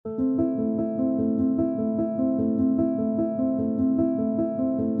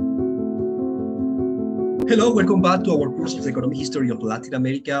Hello, welcome back to our course of the Economic History of Latin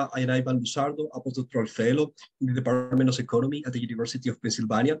America. I am Ivan Luzardo, a postdoctoral fellow in the Department of Economy at the University of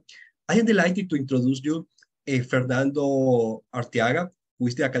Pennsylvania. I am delighted to introduce you Fernando Arteaga, who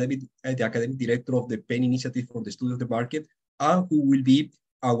is the academic director of the Penn Initiative for the Study of the Market, and who will be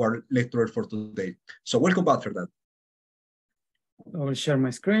our lecturer for today. So welcome back, Fernando. I will share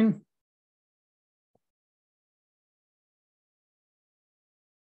my screen.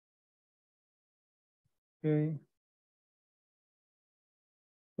 Okay.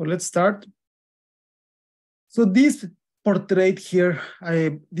 So let's start. So this portrait here,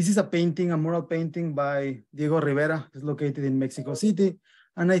 this is a painting, a mural painting by Diego Rivera. It's located in Mexico City.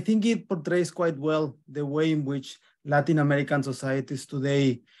 And I think it portrays quite well the way in which Latin American societies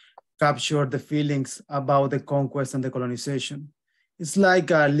today capture the feelings about the conquest and the colonization. It's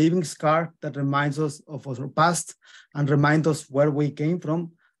like a living scar that reminds us of our past and reminds us where we came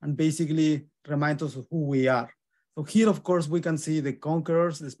from and basically reminds us of who we are. So here, of course, we can see the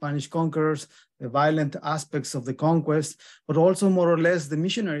conquerors, the Spanish conquerors, the violent aspects of the conquest, but also more or less the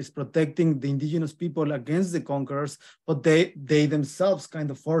missionaries protecting the indigenous people against the conquerors, but they themselves kind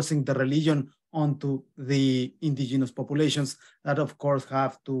of forcing the religion onto the indigenous populations that, of course,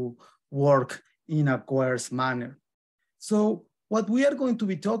 have to work in a coerced manner. So what we are going to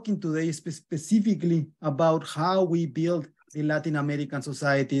be talking today is specifically about how we build the Latin American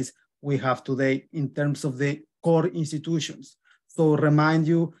societies we have today in terms of the core institutions. So remind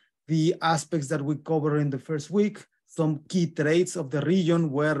you the aspects that we covered in the first week, some key traits of the region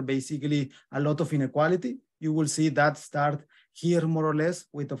where basically a lot of inequality. You will see that start here more or less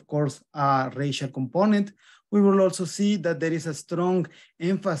with, of course, a racial component. We will also see that there is a strong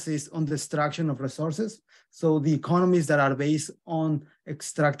emphasis on the extraction of resources. So the economies that are based on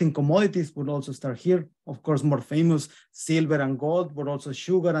extracting commodities will also start here. Of course, more famous, silver and gold, but also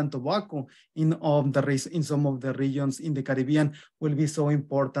sugar and tobacco in some of the regions in the Caribbean will be so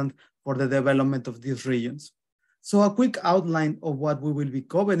important for the development of these regions. So a quick outline of what we will be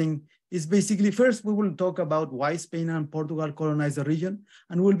covering is basically, first, we will talk about why Spain and Portugal colonized the region,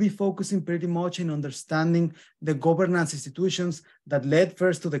 and we'll be focusing pretty much in understanding the governance institutions that led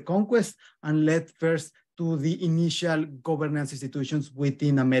first to the conquest and led first to the initial governance institutions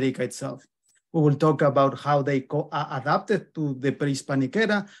within America itself. We will talk about how they adapted to the pre-Hispanic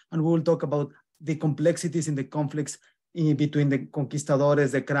era, and we will talk about the complexities in the conflicts between the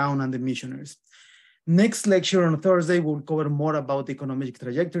conquistadores, the crown, and the missionaries. Next lecture on Thursday, we'll cover more about economic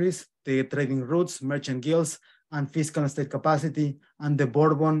trajectories, the trading routes, merchant guilds, and fiscal and state capacity, and the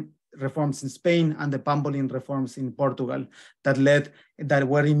Bourbon reforms in Spain and the Pambolin reforms in Portugal that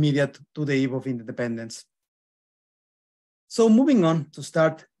were immediate to the eve of independence. So moving on to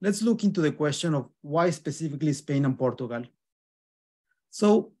start, let's look into the question of why specifically Spain and Portugal.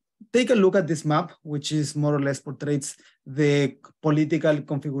 So take a look at this map, which is more or less portrays the political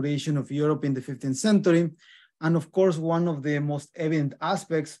configuration of Europe in the 15th century. And of course, one of the most evident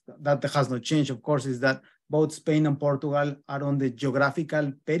aspects that has not changed, of course, is that both Spain and Portugal are on the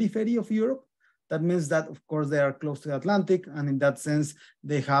geographical periphery of Europe. That means that, of course, they are close to the Atlantic, and in that sense,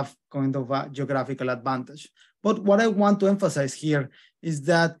 they have kind of a geographical advantage. But what I want to emphasize here is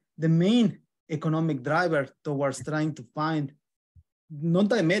that the main economic driver towards trying to find not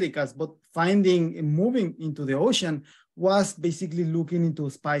the Americas, but moving into the ocean was basically looking into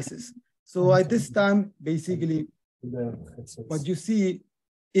spices. So at this time, basically, what you see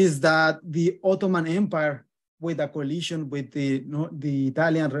is that the Ottoman Empire, with a coalition with the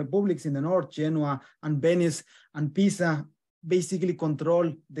Italian republics in the north, Genoa and Venice and Pisa, basically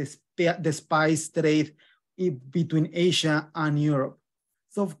control the spice trade between Asia and Europe.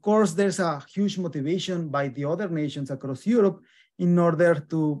 So of course, there's a huge motivation by the other nations across Europe in order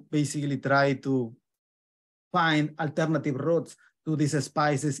to basically try to find alternative routes to these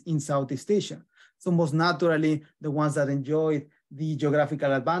spices in Southeast Asia. So most naturally, the ones that enjoyed the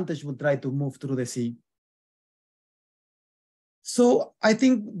geographical advantage would try to move through the sea. So I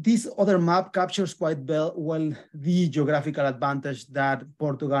think this other map captures quite well the geographical advantage that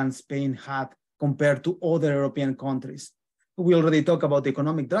Portugal and Spain had compared to other European countries. We already talked about the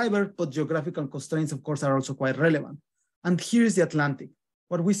economic driver, but geographical constraints, of course, are also quite relevant. And here is the Atlantic.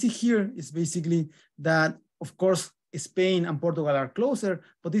 What we see here is basically that, of course, Spain and Portugal are closer,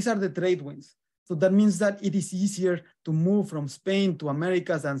 but these are the trade winds. So that means that it is easier to move from Spain to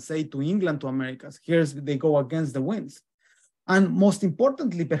Americas than, say, to England to Americas. Here they go against the winds. And most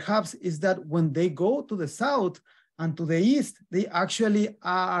importantly, perhaps, is that when they go to the south and to the east, they actually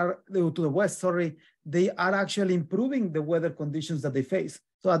are, to the west, sorry, they are actually improving the weather conditions that they face.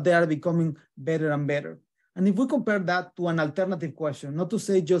 So that they are becoming better and better. And if we compare that to an alternative question, not to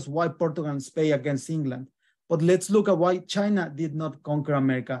say just why Portugal and Spain against England, But let's look at why China did not conquer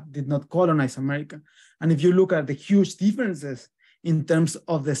America, did not colonize America. And if you look at the huge differences in terms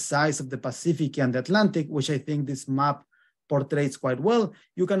of the size of the Pacific and the Atlantic, which I think this map portrays quite well,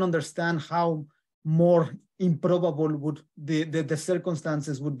 you can understand how more improbable would the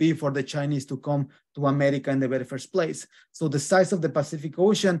circumstances would be for the Chinese to come to America in the very first place. So the size of the Pacific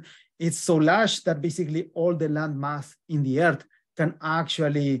Ocean is so large that basically all the land mass in the earth can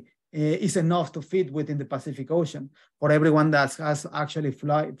actually is enough to fit within the Pacific Ocean. For everyone that has actually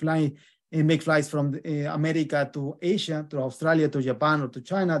make flights from America to Asia, to Australia, to Japan, or to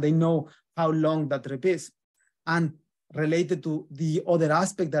China, they know how long that trip is. And related to the other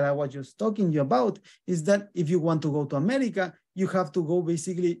aspect that I was just talking to you about is that if you want to go to America, you have to go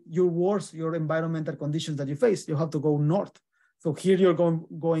basically your environmental conditions that you face, you have to go north. So here you're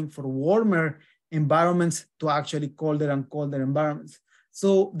going for warmer environments to actually colder and colder environments.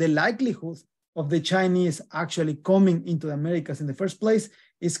 So the likelihood of the Chinese actually coming into the Americas in the first place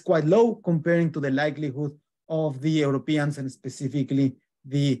is quite low comparing to the likelihood of the Europeans and specifically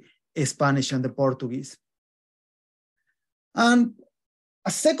the Spanish and the Portuguese. And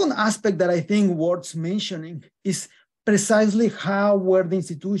a second aspect that I think worth mentioning is precisely how were the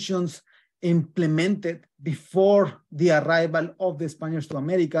institutions implemented before the arrival of the Spaniards to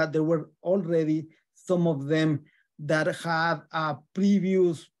America. There were already some of them that had a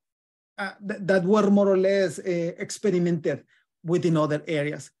previous, that were more or less experimented within other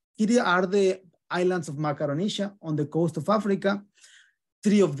areas. Here are the islands of Macaronesia on the coast of Africa.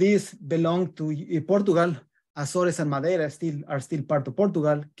 3 of these belong to Portugal. Azores and Madeira are still part of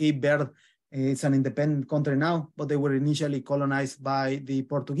Portugal. Cape Verde is an independent country now, but they were initially colonized by the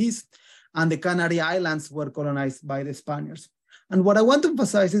Portuguese. And the Canary Islands were colonized by the Spaniards. And what I want to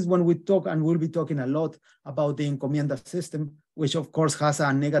emphasize is when we talk, and we'll be talking a lot about the encomienda system, which of course has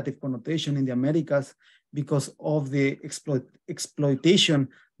a negative connotation in the Americas because of the exploitation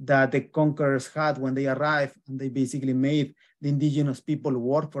that the conquerors had when they arrived and they basically made the indigenous people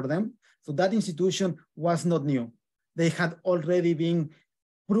work for them. So that institution was not new. They had already been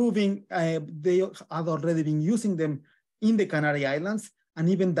proving, they had already been using them in the Canary Islands, and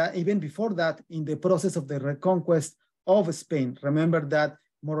even before that, in the process of the reconquest of Spain. Remember that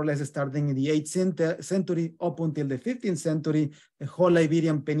more or less starting in the 8th century up until the 15th century, the whole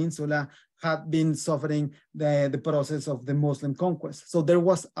Iberian Peninsula had been suffering the process of the Muslim conquest. So there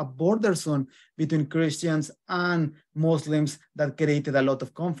was a border zone between Christians and Muslims that created a lot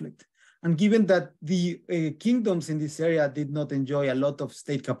of conflict. And given that the kingdoms in this area did not enjoy a lot of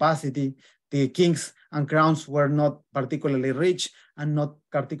state capacity, the kings and crowns were not particularly rich and not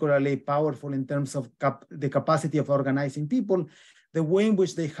particularly powerful in terms of the capacity of organizing people, the way in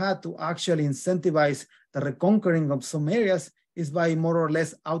which they had to actually incentivize the reconquering of some areas is by more or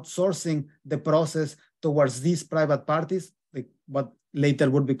less outsourcing the process towards these private parties, what later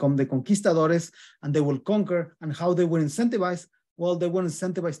would become the conquistadores, and they will conquer. And how they were incentivized? Well, they were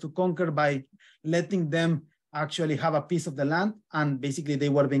incentivized to conquer by letting them actually have a piece of the land, and basically they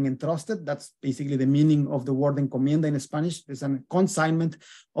were being entrusted. That's basically the meaning of the word encomienda in Spanish. It's a consignment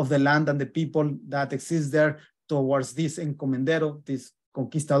of the land and the people that exist there towards this encomendero, this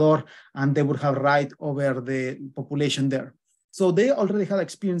conquistador, and they would have right over the population there. So they already had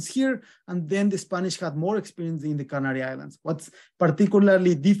experience here, and then the Spanish had more experience in the Canary Islands. What's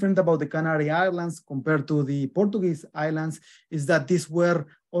particularly different about the Canary Islands compared to the Portuguese islands is that these were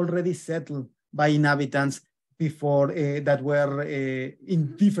already settled by inhabitants before that were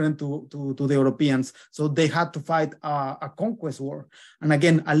indifferent to the Europeans. So they had to fight a conquest war. And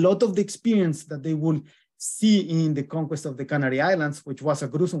again, a lot of the experience that they will see in the conquest of the Canary Islands, which was a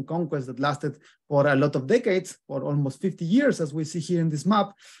gruesome conquest that lasted for a lot of decades, for almost 50 years, as we see here in this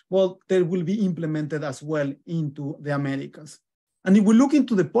map, well, they will be implemented as well into the Americas. And if we look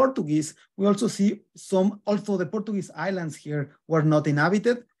into the Portuguese, we also see although the Portuguese islands here were not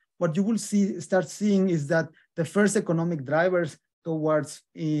inhabited, what you will start seeing is that the first economic drivers towards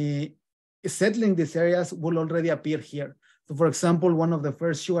settling these areas will already appear here. So, for example, one of the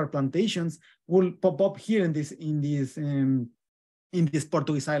first sugar plantations will pop up here in these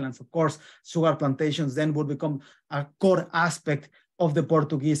Portuguese islands. Of course, sugar plantations then will become a core aspect of the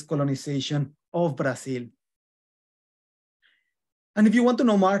Portuguese colonization of Brazil. And if you want to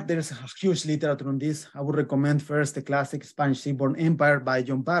know more, there's a huge literature on this. I would recommend first the classic Spanish Seaborne Empire by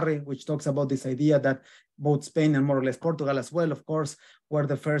John Parry, which talks about this idea that both Spain and more or less Portugal as well, of course, were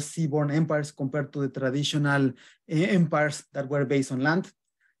the first seaborne empires compared to the traditional empires that were based on land.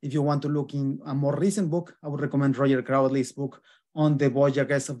 If you want to look in a more recent book, I would recommend Roger Crowley's book on the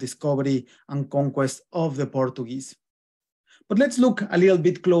voyages of discovery and conquest of the Portuguese. But let's look a little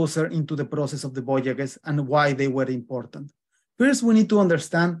bit closer into the process of the voyages and why they were important. First, we need to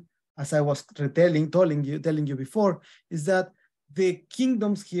understand, as I was telling you before, is that the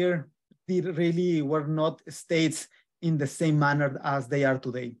kingdoms here really were not states in the same manner as they are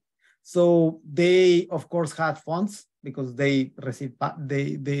today. So they, of course, had funds because they received,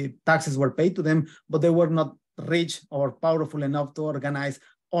 the taxes were paid to them, but they were not rich or powerful enough to organize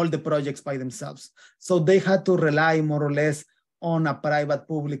all the projects by themselves. So they had to rely more or less on a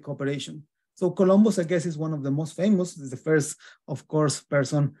private-public cooperation. So Columbus, I guess, is one of the most famous, is the first, of course,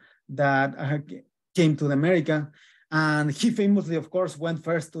 person that came to America. And he famously, of course, went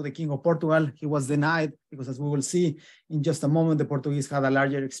first to the King of Portugal. He was denied because, as we will see in just a moment, the Portuguese had a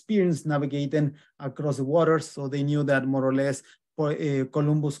larger experience navigating across the waters. So they knew that more or less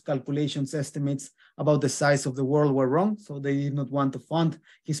Columbus' calculations, estimates about the size of the world were wrong. So they did not want to fund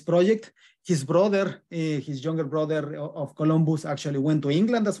his project. His brother, his younger brother of Columbus, actually went to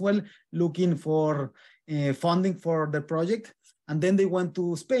England as well, looking for funding for the project. And then they went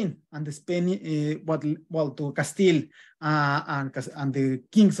to Spain, and the Spain, to Castile, and the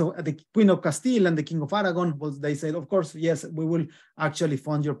kings of the Queen of Castile and the King of Aragon. Well, they said, of course, yes, we will actually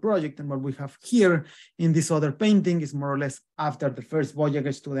fund your project. And what we have here in this other painting is more or less after the first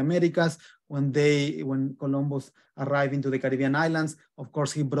voyages to the Americas, when Columbus arrived into the Caribbean islands. Of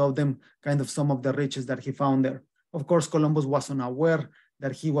course, he brought them kind of some of the riches that he found there. Of course, Columbus was unaware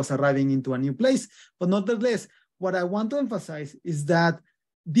that he was arriving into a new place, but nonetheless, what I want to emphasize is that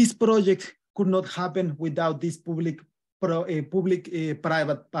this project could not happen without this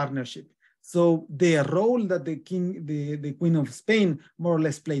public-private partnership. So the role that the Queen of Spain more or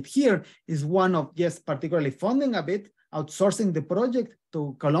less played here is one of, yes, particularly funding a bit, outsourcing the project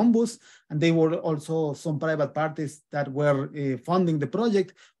to Columbus, and they were also some private parties that were funding the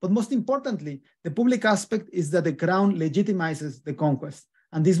project. But most importantly, the public aspect is that the crown legitimizes the conquest.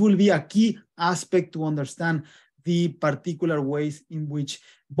 And this will be a key aspect to understand the particular ways in which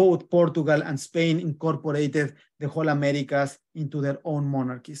both Portugal and Spain incorporated the whole Americas into their own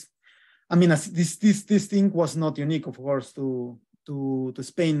monarchies. I mean, this thing was not unique, of course, to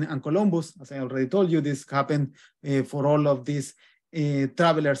Spain and Columbus. As I already told you, this happened for all of these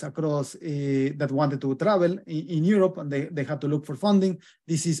travelers across that wanted to travel in Europe, and they had to look for funding.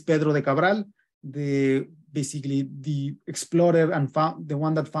 This is Pedro de Cabral, basically the explorer and the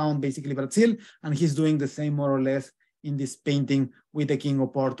one that found basically Brazil, and he's doing the same more or less in this painting with the King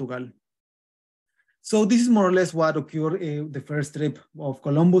of Portugal. So this is more or less what occurred the first trip of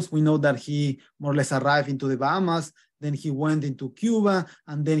Columbus. We know that he more or less arrived into the Bahamas, then he went into Cuba,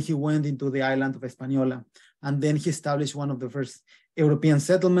 and then he went into the island of Hispaniola. And then he established one of the first European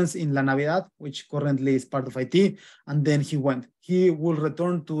settlements in La Navidad, which currently is part of Haiti, and then he went. He will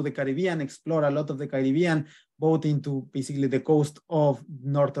return to the Caribbean, explore a lot of the Caribbean, both into basically the coast of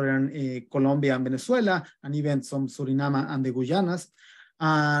northern Colombia and Venezuela, and even some Suriname and the Guyanas.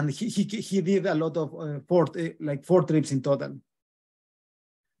 And he did a lot of four trips in total.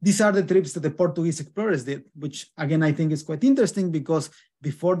 These are the trips that the Portuguese explorers did, which again, I think is quite interesting because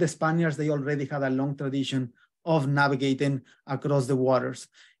before the Spaniards, they already had a long tradition of navigating across the waters.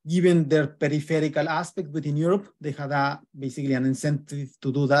 Given their peripheral aspect within Europe, they had basically an incentive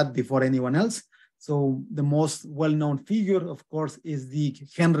to do that before anyone else. So the most well-known figure, of course, is the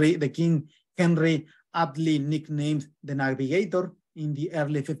King Henry, aptly nicknamed the Navigator in the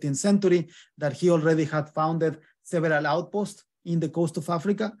early 15th century, that he already had founded several outposts in the coast of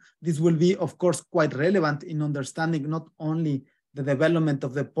Africa. This will be, of course, quite relevant in understanding not only the development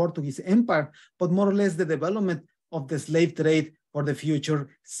of the Portuguese Empire, but more or less the development of the slave trade for the future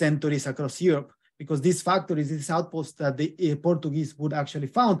centuries across Europe. Because these factories, these outposts that the Portuguese would actually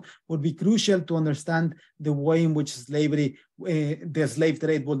found would be crucial to understand the way in which the slave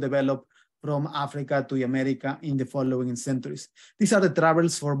trade will develop from Africa to America in the following centuries. These are the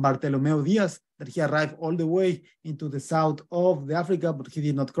travels for Bartolomeu Diaz, that he arrived all the way into the south of the Africa, but he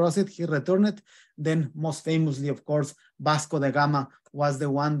did not cross it, he returned. Then most famously, of course, Vasco da Gama was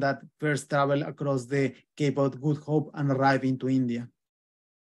the one that first traveled across the Cape of Good Hope and arrived into India.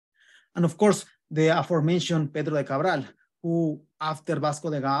 And of course, the aforementioned Pedro de Cabral, who after Vasco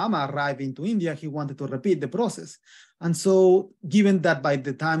da Gama arrived into India, he wanted to repeat the process. And so given that by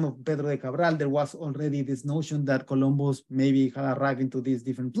the time of Pedro de Cabral, there was already this notion that Columbus maybe had arrived into this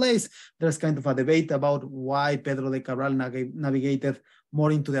different place, there's kind of a debate about why Pedro de Cabral navigated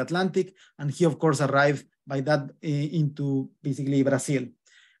more into the Atlantic. And he, of course, arrived by that into basically Brazil.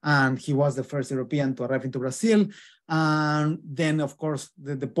 And he was the first European to arrive into Brazil. And then, of course,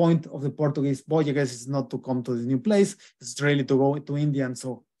 the point of the Portuguese voyages is not to come to this new place, it's really to go to India. And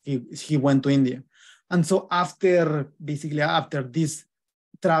so he went to India. And so basically after this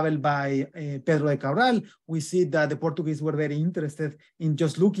travel by Pedro de Cabral, we see that the Portuguese were very interested in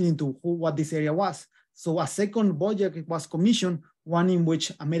just looking into what this area was. So a second voyage was commissioned, one in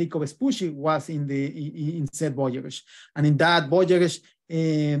which Americo Vespucci was in said voyage. And in that voyage,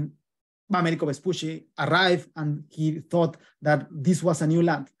 Americo Vespucci arrived and he thought that this was a new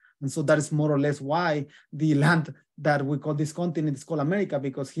land. And so that is more or less why the land that we call this continent is called America,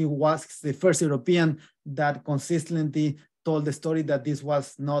 because he was the first European that consistently told the story that this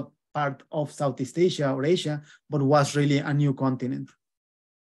was not part of Southeast Asia or Asia, but was really a new continent.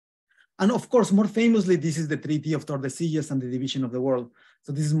 And of course, more famously, this is the Treaty of Tordesillas and the division of the world.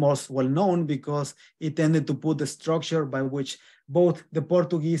 So this is most well known because it tended to put the structure by which both the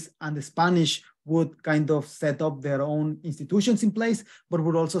Portuguese and the Spanish would kind of set up their own institutions in place, but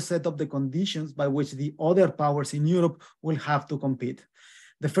would also set up the conditions by which the other powers in Europe will have to compete.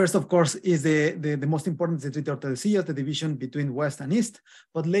 The first, of course, is the most important, the Treaty of Tordesillas, the division between West and East.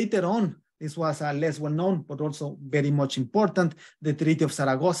 But later on, this was less well known, but also very much important, the Treaty of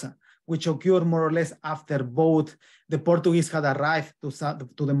Zaragoza, which occurred more or less after both the Portuguese had arrived to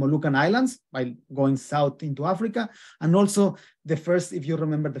the Moluccan Islands by going south into Africa, and also the first, if you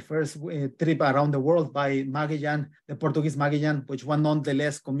remember, the first trip around the world by Magellan, the Portuguese Magellan, which was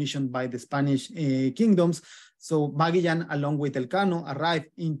nonetheless commissioned by the Spanish kingdoms. So Magellan, along with Elcano, arrived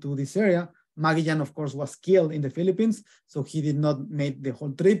into this area. Magellan, of course, was killed in the Philippines, so he did not make the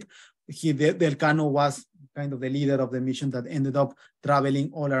whole trip. Elcano was kind of the leader of the mission that ended up traveling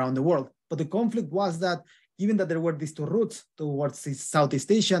all around the world. But the conflict was that given that there were these two routes towards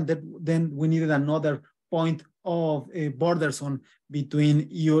Southeast Asia, then we needed another point of a border zone between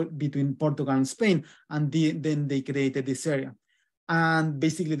Portugal and Spain, and then they created this area. And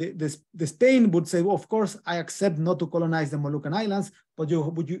basically, the Spain would say, well, of course, I accept not to colonize the Moluccan Islands, but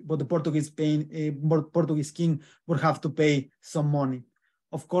the Portuguese king would have to pay some money.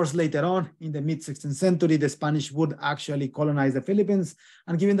 Of course, later on in the mid-16th century, the Spanish would actually colonize the Philippines.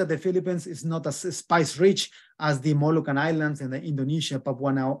 And given that the Philippines is not as spice-rich as the Moluccan Islands and the Indonesia,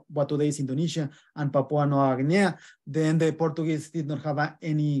 what today is Indonesia, and Papua New Guinea, then the Portuguese did not have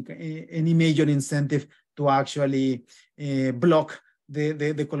any major incentive to actually block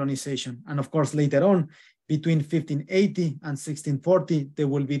the colonization. And of course, later on, between 1580 and 1640, there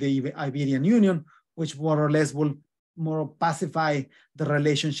will be the Iberian Union, which more or less will more pacify the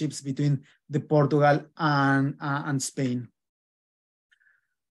relationships between the Portugal and Spain.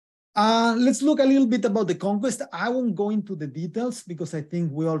 Let's look a little bit about the conquest. I won't go into the details because I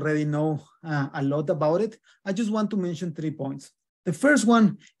think we already know a lot about it. I just want to mention 3 points. The first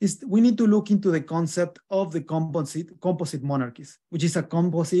one is we need to look into the concept of the composite monarchies, which is a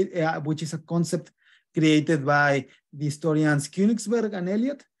concept created by the historians Königsberg and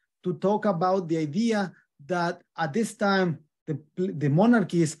Eliot to talk about the idea that at this time, the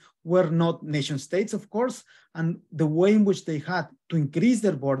monarchies were not nation states, of course, and the way in which they had to increase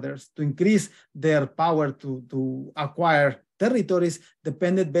their borders, to increase their power to acquire territories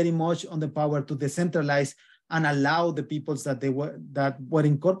depended very much on the power to decentralize and allow the peoples that were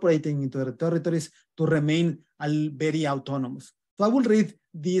incorporating into their territories to remain very autonomous. So I will read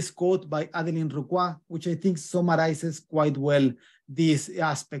this quote by Adeline Rucois, which I think summarizes quite well this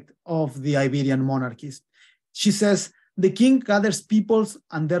aspect of the Iberian monarchies. She says, the king gathers peoples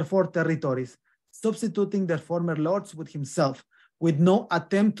and therefore territories, substituting their former lords with himself, with no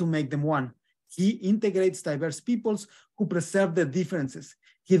attempt to make them one. He integrates diverse peoples who preserve their differences.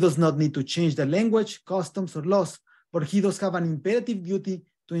 He does not need to change their language, customs, or laws, but he does have an imperative duty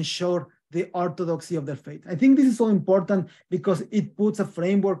to ensure the orthodoxy of their faith. I think this is so important because it puts a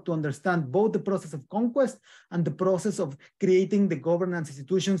framework to understand both the process of conquest and the process of creating the governance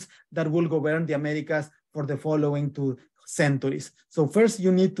institutions that will govern the Americas for the following 2 centuries. So first,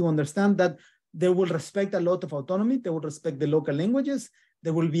 you need to understand that they will respect a lot of autonomy. They will respect the local languages.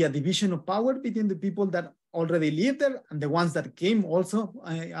 There will be a division of power between the people that already live there and the ones that came also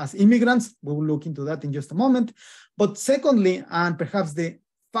as immigrants. We will look into that in just a moment. But secondly, and perhaps the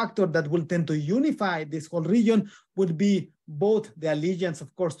factor that will tend to unify this whole region would be both the allegiance,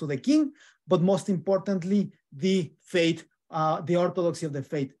 of course, to the king, but most importantly, the faith, the orthodoxy of the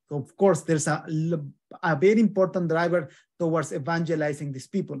faith. So of course, there's a very important driver towards evangelizing these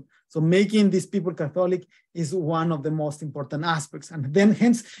people. So making these people Catholic is one of the most important aspects. And then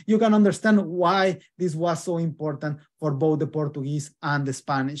hence, you can understand why this was so important for both the Portuguese and the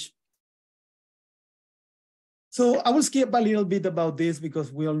Spanish. So I will skip a little bit about this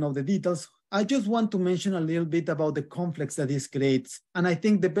because we all know the details. I just want to mention a little bit about the conflicts that this creates. And I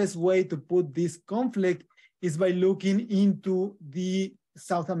think the best way to put this conflict is by looking into the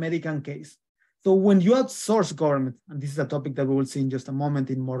South American case. So when you outsource government, and this is a topic that we will see in just a moment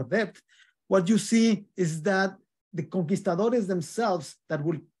in more depth, what you see is that the conquistadores themselves that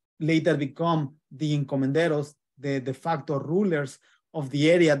will later become the encomenderos, the de facto rulers of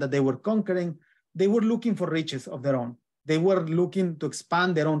the area that they were conquering, they were looking for riches of their own. They were looking to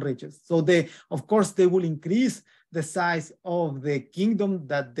expand their own riches. So of course, they will increase the size of the kingdom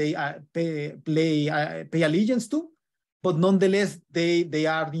that they pay allegiance to, but nonetheless, they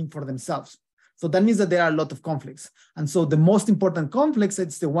are in for themselves. So that means that there are a lot of conflicts. And so the most important conflicts,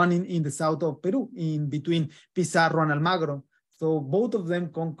 it's the one in the south of Peru, in between Pizarro and Almagro. So both of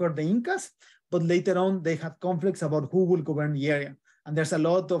them conquered the Incas, but later on they had conflicts about who will govern the area. And there's a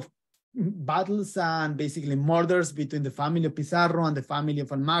lot of battles and basically murders between the family of Pizarro and the family of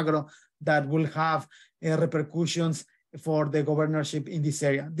Almagro that will have repercussions for the governorship in this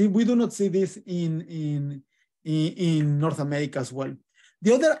area. We do not see this in North America as well.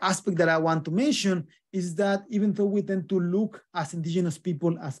 The other aspect that I want to mention is that even though we tend to look as indigenous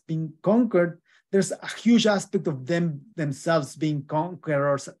people as being conquered, there's a huge aspect of themselves being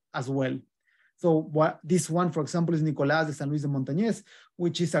conquerors as well. So this one, for example, is Nicolás de San Luis de Montañez,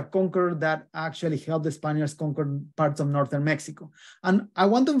 which is a conqueror that actually helped the Spaniards conquer parts of northern Mexico. And I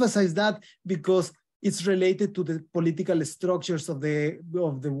want to emphasize that because it's related to the political structures of the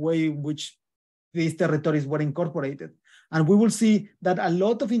way in which these territories were incorporated. And we will see that a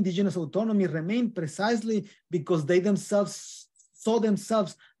lot of indigenous autonomy remained precisely because they themselves saw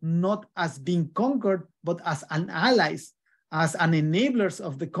themselves not as being conquered, but as an allies, as an enablers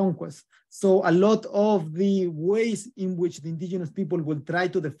of the conquest. So a lot of the ways in which the indigenous people will try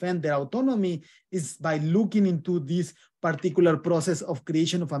to defend their autonomy is by looking into this particular process of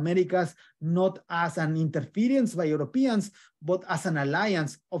creation of Americas, not as an interference by Europeans, but as an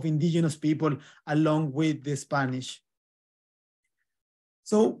alliance of indigenous people along with the Spanish.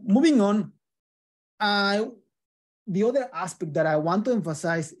 So moving on, the other aspect that I want to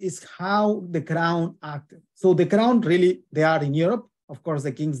emphasize is how the crown acted. So the crown really, they are in Europe. Of course,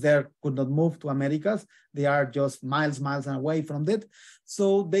 the kings there could not move to Americas. They are just miles away from it.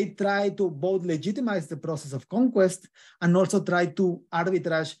 So they try to both legitimize the process of conquest and also try to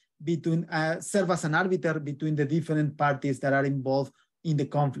arbitrage between, serve as an arbiter between the different parties that are involved in the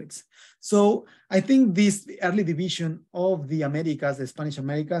conflicts. So I think this early division of the Americas, the Spanish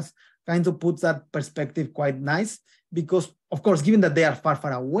Americas, kind of puts that perspective quite nice because, of course, given that they are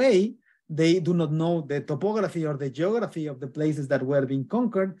far away, they do not know the topography or the geography of the places that were being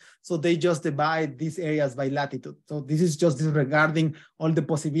conquered. So they just divide these areas by latitude. So this is just disregarding all the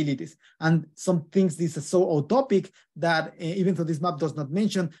possibilities. And some things, this is so utopic that even though this map does not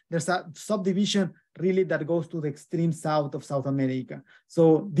mention, there's a subdivision really that goes to the extreme south of South America.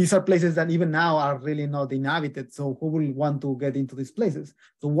 So these are places that even now are really not inhabited. So who will want to get into these places?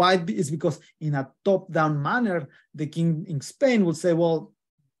 So why is because in a top-down manner, the king in Spain will say, well,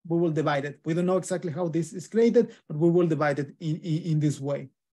 we will divide it. We don't know exactly how this is created, but we will divide it in this way.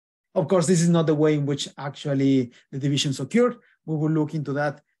 Of course, this is not the way in which actually the divisions occurred. We will look into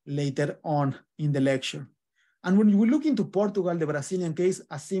that later on in the lecture. And when we look into Portugal, the Brazilian case,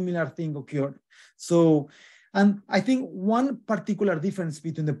 a similar thing occurred. So, and I think one particular difference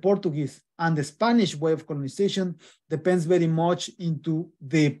between the Portuguese and the Spanish way of colonization depends very much into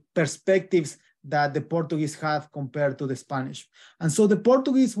the perspectives that the Portuguese have compared to the Spanish. And so the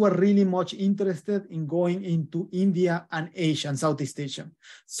Portuguese were really much interested in going into India and Asia and Southeast Asia.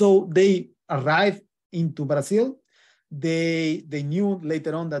 So they arrived into Brazil. They knew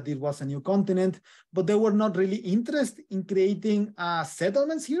later on that it was a new continent, but they were not really interested in creating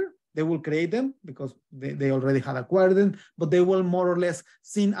settlements here. They will create them because they already had acquired them, but they were more or less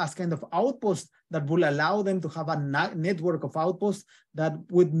seen as kind of outposts that will allow them to have a network of outposts that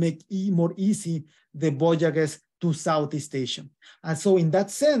would make more easy the voyages to Southeast Asia. And so in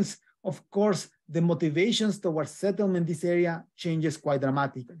that sense, of course, the motivations towards settlement in this area changes quite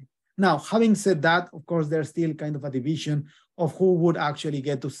dramatically. Now, having said that, of course, there's still kind of a division of who would actually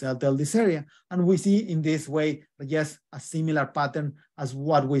get to settle this area. And we see in this way, yes, a similar pattern as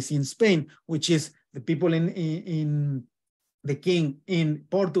what we see in Spain, which is the people in the king in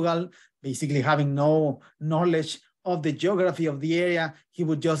Portugal, basically having no knowledge of the geography of the area. He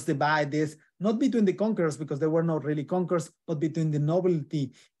would just divide this, not between the conquerors, because there were not really conquerors, but between the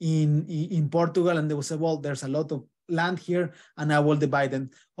nobility in Portugal. And they would say, well, there's a lot of land here and I will divide them.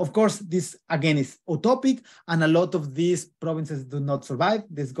 Of course, this again is utopic and a lot of these provinces do not survive.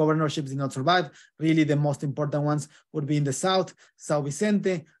 These governorships did not survive. Really, the most important ones would be in the south, São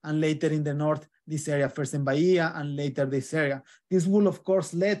Vicente, and later in the north, this area, first in Bahia, and later this area. This will, of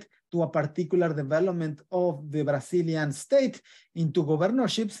course, lead to a particular development of the Brazilian state into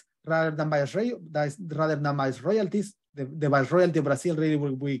governorships rather than by royalties. The viceroyalty of Brazil really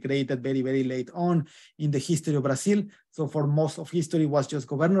will be created very, very late on in the history of Brazil. So for most of history was just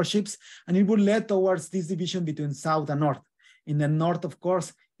governorships, and it would lead towards this division between South and North. In the North, of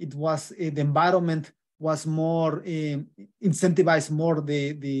course, it was the environment was more incentivized more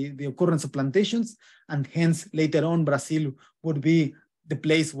the occurrence of plantations, and hence later on Brazil would be the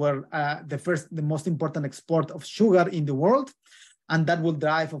place where the most important export of sugar in the world. And that will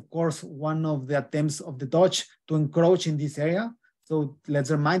drive, of course, one of the attempts of the Dutch to encroach in this area. So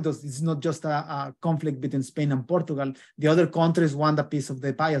let's remind us, this is not just a conflict between Spain and Portugal. The other countries want a piece of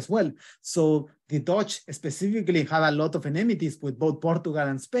the pie as well. So the Dutch specifically have a lot of enmities with both Portugal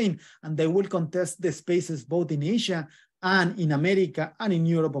and Spain, and they will contest the spaces both in Asia and in America and in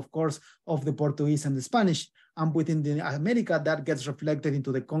Europe, of course, of the Portuguese and the Spanish. And within the America, that gets reflected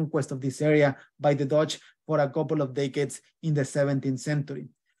into the conquest of this area by the Dutch for a couple of decades in the 17th century.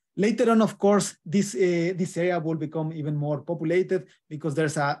 Later on, of course, this area will become even more populated because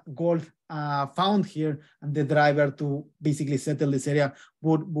there's a gold found here, and the driver to basically settle this area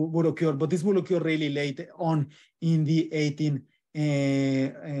would occur. But this will occur really late on in the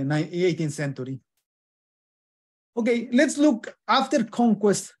 18th century. Okay, let's look after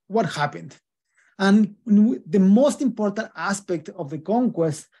conquest, what happened. And the most important aspect of the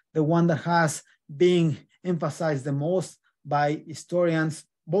conquest, the one that has been emphasized the most by historians,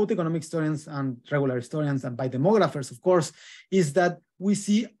 both economic historians and regular historians, and by demographers, of course, is that we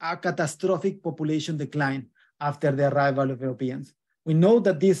see a catastrophic population decline after the arrival of Europeans. We know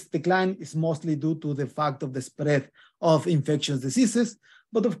that this decline is mostly due to the fact of the spread of infectious diseases,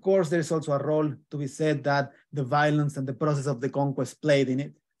 but of course, there's also a role to be said that the violence and the process of the conquest played in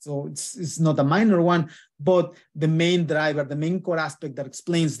it. So it's not a minor one, but the main driver, the main core aspect that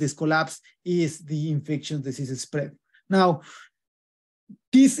explains this collapse is the infectious diseases spread. Now,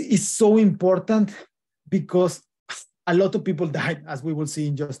 this is so important because a lot of people died, as we will see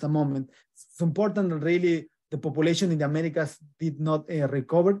in just a moment. It's important that really the population in the Americas did not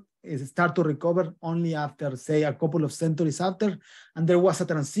start to recover only after, say, a couple of centuries after. And there was a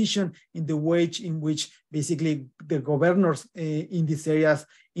transition in the way in which basically the governors in these areas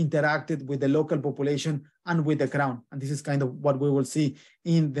interacted with the local population and with the crown. And this is kind of what we will see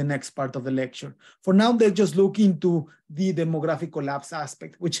in the next part of the lecture. For now, let's just look into the demographic collapse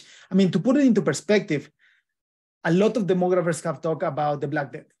aspect, which, I mean, to put it into perspective, a lot of demographers have talked about the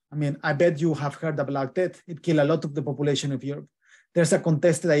Black Death. I mean, I bet you have heard the Black Death. It killed a lot of the population of Europe. There's a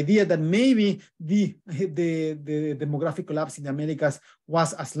contested idea that maybe the demographic collapse in the Americas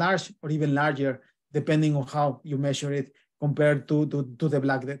was as large or even larger, depending on how you measure it compared to the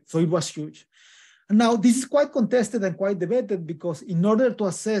Black Death. So it was huge. And now this is quite contested and quite debated because in order to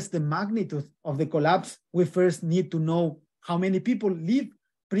assess the magnitude of the collapse, we first need to know how many people lived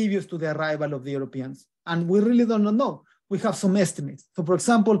previous to the arrival of the Europeans. And we really don't know. We have some estimates. So for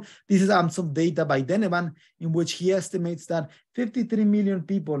example, this is some data by Denevan in which he estimates that 53 million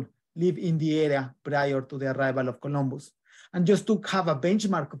people live in the area prior to the arrival of Columbus. And just to have a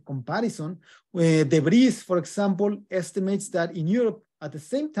benchmark of comparison, Debris, for example, estimates that in Europe at the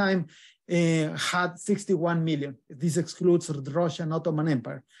same time had 61 million. This excludes the Russian Ottoman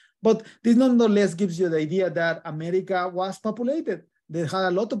Empire. But this nonetheless gives you the idea that America was populated. They had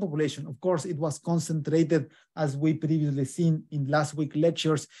a lot of population. Of course, it was concentrated, as we previously seen in last week's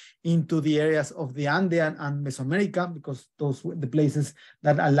lectures, into the areas of the Andean and Mesoamerica, because those were the places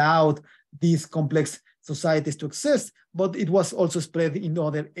that allowed these complex societies to exist, but it was also spread in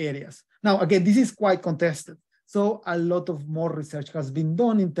other areas. Now, again, this is quite contested. So a lot of more research has been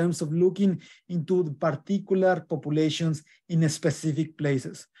done in terms of looking into the particular populations in specific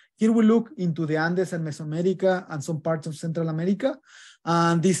places. Here we look into the Andes and Mesoamerica and some parts of Central America.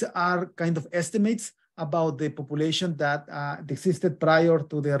 And these are kind of estimates about the population that existed prior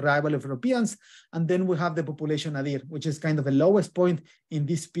to the arrival of Europeans. And then we have the population nadir, which is kind of the lowest point in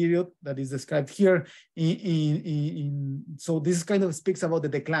this period that is described here. So this kind of speaks about the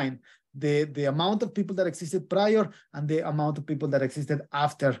decline, the amount of people that existed prior and the amount of people that existed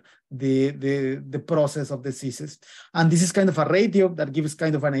after the process of diseases. And this is kind of a ratio that gives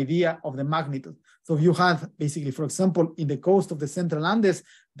kind of an idea of the magnitude. So you have basically, for example, in the coast of the Central Andes,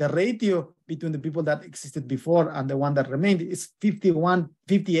 the ratio between the people that existed before and the one that remained is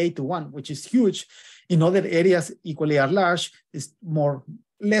 58 to 1, which is huge. In other areas, equally are large, is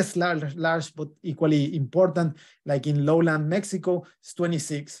less large, but equally important, like in lowland Mexico, it's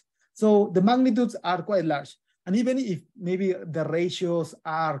 26. So the magnitudes are quite large. And even if maybe the ratios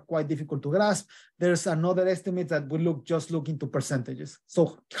are quite difficult to grasp, there's another estimate that we look into percentages.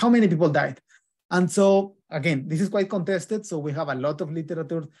 So how many people died? And so again, this is quite contested, so we have a lot of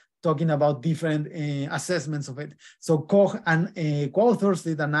literature talking about different assessments of it. So Koch and co-authors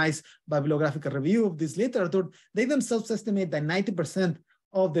did a nice bibliographical review of this literature. They themselves estimate that 90%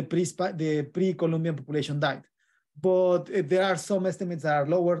 of the pre-Columbian population died. But there are some estimates that are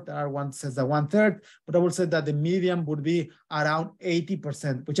lower. There are one says that 1/3, but I would say that the median would be around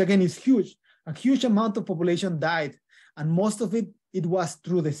 80%, which again is huge. A huge amount of population died, and most of it was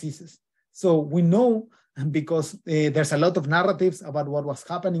through diseases. So we know, because there's a lot of narratives about what was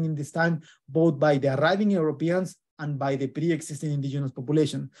happening in this time, both by the arriving Europeans and by the pre-existing indigenous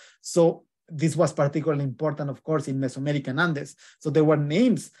population. So this was particularly important, of course, in Mesoamerican Andes. So there were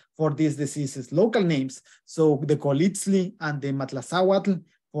names for these diseases, local names. So the Colitzli and the Matlazáhuatl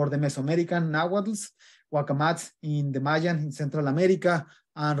for the Mesoamerican Nahuatls, Huacamats in the Mayan in Central America,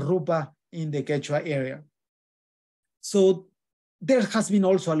 and Rupa in the Quechua area. So there has been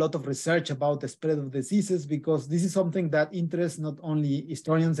also a lot of research about the spread of diseases, because this is something that interests not only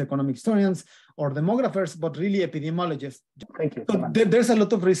historians, economic historians, or demographers, but really epidemiologists. Thank you. So there's a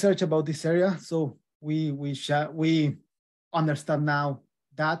lot of research about this area. So we understand now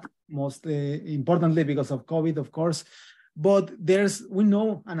that, most importantly because of COVID, of course. But we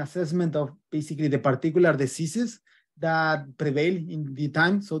know an assessment of basically the particular diseases that prevail in the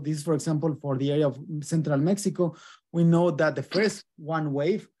time. So this is, for example, for the area of central Mexico, we know that the first one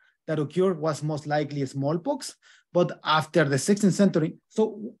wave that occurred was most likely smallpox, but after the 16th century.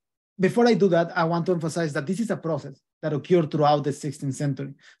 So before I do that, I want to emphasize that this is a process that occurred throughout the 16th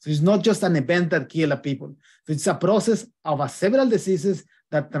century. So it's not just an event that killed a people. So it's a process of several diseases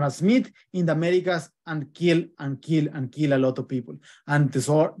that transmit in the Americas and kill a lot of people. And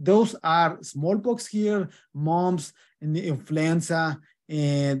so those are smallpox here, mumps, influenza,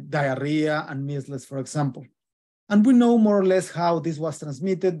 diarrhea, and measles, for example. And we know more or less how this was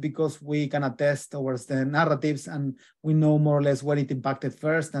transmitted, because we can attest towards the narratives, and we know more or less where it impacted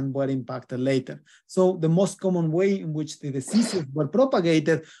first and where it impacted later. So the most common way in which the diseases were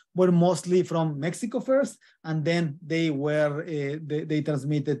propagated were mostly from Mexico first, and then they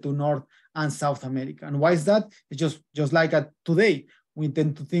transmitted to North and South America. And why is that? It's just like today. We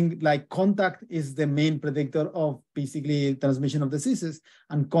tend to think like contact is the main predictor of basically transmission of diseases,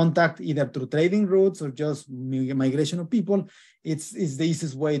 and contact either through trading routes or just migration of people, it's the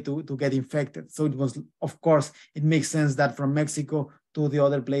easiest way to get infected. So it was, of course, it makes sense that from Mexico to the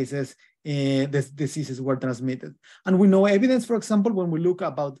other places, the diseases were transmitted. And we know evidence, for example, when we look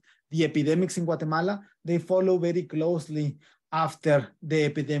about the epidemics in Guatemala, they follow very closely after the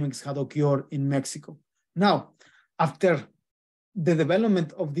epidemics had occurred in Mexico. Now, after the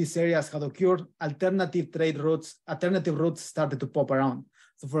development of these areas had occurred, alternative routes started to pop around.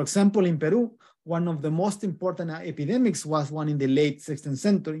 So for example, in Peru, one of the most important epidemics was one in the late 16th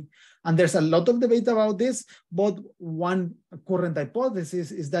century. And there's a lot of debate about this, but one current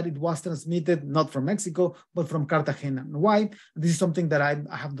hypothesis is that it was transmitted not from Mexico, but from Cartagena. Why? This is something that I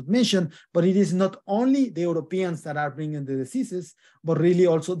have not mentioned, but it is not only the Europeans that are bringing the diseases, but really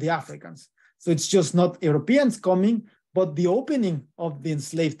also the Africans. So it's just not Europeans coming, but the opening of the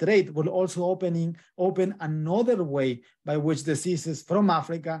enslaved trade will also open another way by which diseases from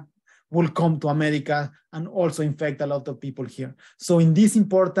Africa will come to America and also infect a lot of people here. So in this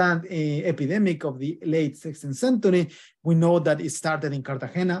important epidemic of the late 16th century, we know that it started in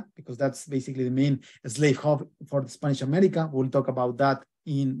Cartagena, because that's basically the main slave hub for the Spanish America. We'll talk about that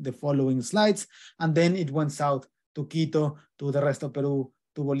in the following slides. And then it went south to Quito, to the rest of Peru,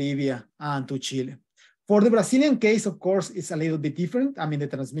 to Bolivia, and to Chile. For the Brazilian case, of course, it's a little bit different. I mean, the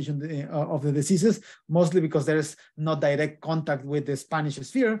transmission of the diseases, mostly because there's not direct contact with the Spanish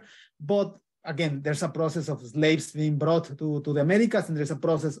sphere. But again, there's a process of slaves being brought to the Americas, and there's a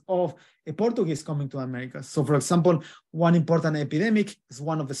process of a Portuguese coming to America. So for example, one important epidemic is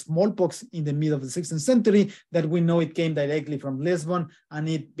one of the smallpox in the middle of the 16th century that we know it came directly from Lisbon, and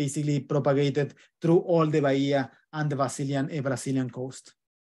it basically propagated through all the Bahia and the Brazilian coast.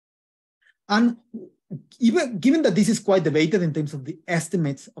 And even given that this is quite debated in terms of the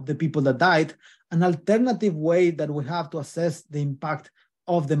estimates of the people that died, an alternative way that we have to assess the impact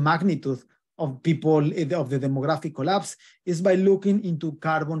of the magnitude of people, of the demographic collapse, is by looking into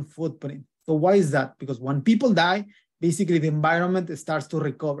carbon footprint. So why is that? Because when people die, basically the environment starts to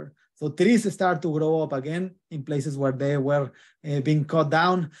recover. So trees start to grow up again in places where they were being cut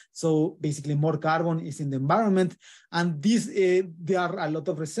down. So basically more carbon is in the environment. And there are a lot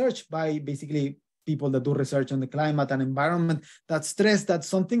of research by basically people that do research on the climate and environment that stress that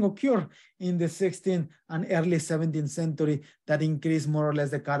something occurred in the 16th and early 17th century that increased more or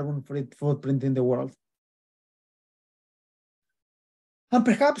less the carbon footprint in the world. And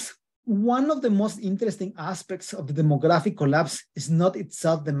perhaps one of the most interesting aspects of the demographic collapse is not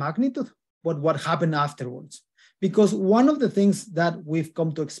itself the magnitude, but what happened afterwards. Because one of the things that we've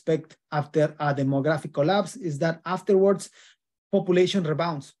come to expect after a demographic collapse is that afterwards, population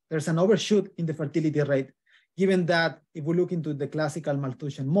rebounds. There's an overshoot in the fertility rate, given that if we look into the classical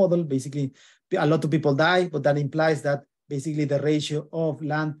Malthusian model, basically a lot of people die, but that implies that basically the ratio of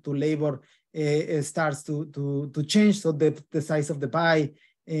land to labor starts to change. So the size of the pie,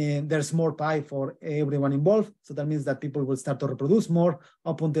 there's more pie for everyone involved. So that means that people will start to reproduce more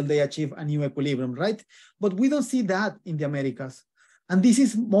up until they achieve a new equilibrium, right? But we don't see that in the Americas. And this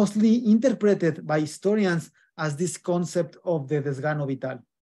is mostly interpreted by historians as this concept of the desgano vital,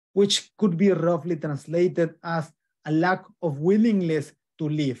 which could be roughly translated as a lack of willingness to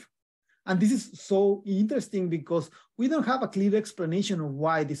live. And this is so interesting because we don't have a clear explanation of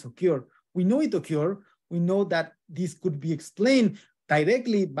why this occurred. We know it occurred. We know that this could be explained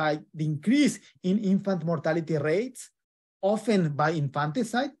directly by the increase in infant mortality rates, often by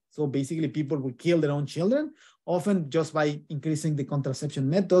infanticide. So basically people will kill their own children, often just by increasing the contraception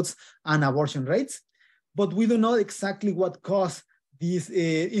methods and abortion rates. But we don't know exactly what caused this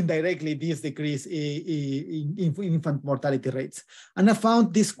indirectly, this decrease in infant mortality rates. And I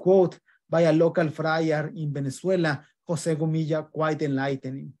found this quote by a local friar in Venezuela, Jose Gomilla, quite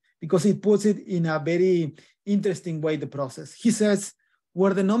enlightening because it puts it in a very interesting way, the process. He says,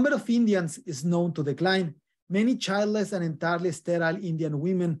 where the number of Indians is known to decline, many childless and entirely sterile Indian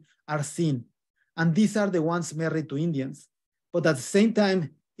women are seen. And these are the ones married to Indians. But at the same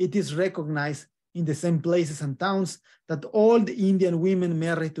time, it is recognized in the same places and towns that all the Indian women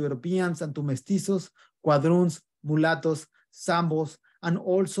married to Europeans and to mestizos, quadroons, mulattoes, sambos, and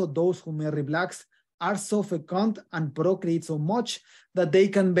also those who marry blacks are so fecund and procreate so much that they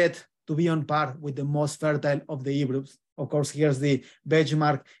can bet to be on par with the most fertile of the Hebrews. Of course, here's the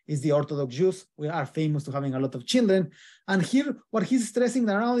benchmark is the Orthodox Jews. We are famous to having a lot of children. And here, what he's stressing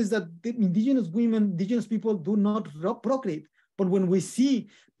around is that the indigenous women, indigenous people do not procreate. But when we see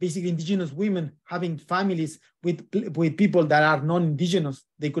basically indigenous women having families with people that are non-indigenous,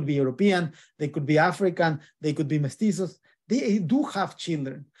 they could be European, they could be African, they could be mestizos, they do have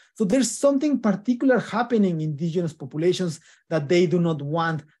children. So there's something particular happening in indigenous populations that they do not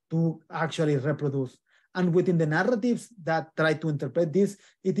want to actually reproduce. And within the narratives that try to interpret this,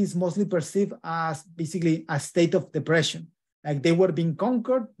 it is mostly perceived as basically a state of depression. Like they were being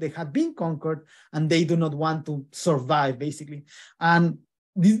conquered, they had been conquered, and they do not want to survive, basically. And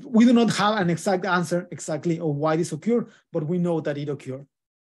this, we do not have an exact answer exactly of why this occurred, but we know that it occurred.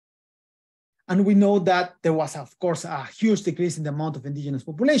 And we know that there was, of course, a huge decrease in the amount of indigenous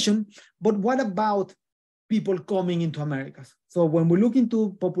population. But what about people coming into Americas? So when we look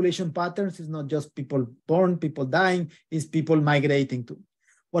into population patterns, it's not just people born, people dying, it's people migrating too.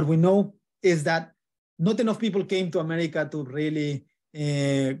 What we know is that not enough people came to America to really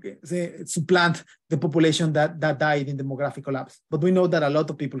supplant the population that died in demographic collapse. But we know that a lot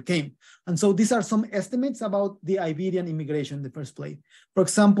of people came. And so these are some estimates about the Iberian immigration in the first place. For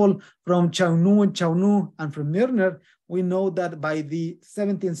example, from Chaunu and from Myrner, we know that by the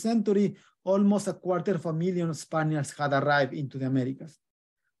 17th century, almost 250,000 Spaniards had arrived into the Americas.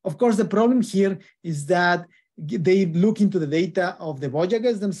 Of course, the problem here is that they look into the data of the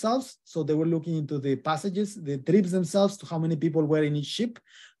voyages themselves. So they were looking into the passages, the trips themselves, to how many people were in each ship,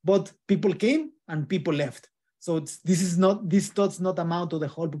 but people came and people left. So this does not amount to the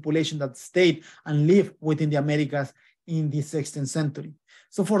whole population that stayed and lived within the Americas in the 16th century.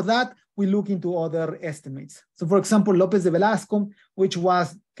 So for that, we look into other estimates. So for example, Lopez de Velasco, which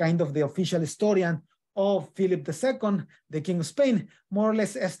was kind of the official historian of Philip II, the King of Spain, more or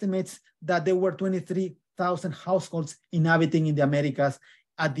less estimates that there were 23,000 households inhabiting in the Americas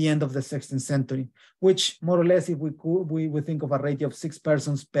at the end of the 16th century, which more or less, if we think of a ratio of 6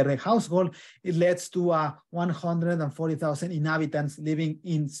 persons per household, it leads to 140,000 inhabitants living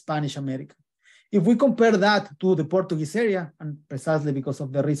in Spanish America. If we compare that to the Portuguese area, and precisely because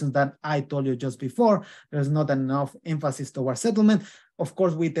of the reasons that I told you just before, there's not enough emphasis towards settlement. Of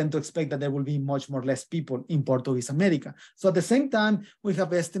course, we tend to expect that there will be much more less people in Portuguese America. So at the same time, we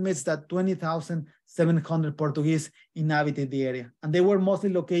have estimates that 20,700 Portuguese inhabited the area, and they were mostly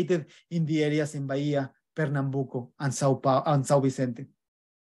located in the areas in Bahia, Pernambuco, and São Vicente.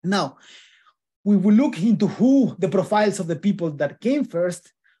 Now, we will look into who the profiles of the people that came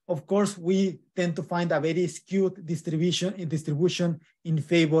first. Of course, we tend to find a very skewed distribution in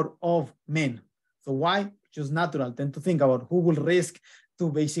favor of men. So why? Just natural. Tend to think about who will risk to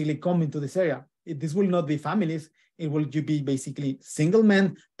basically come into this area. This will not be families. it will be basically single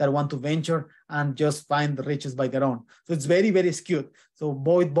men that want to venture and just find the riches by their own. So it's very, very skewed. So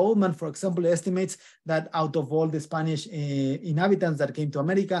Boyd Bowman, for example, estimates that out of all the Spanish inhabitants that came to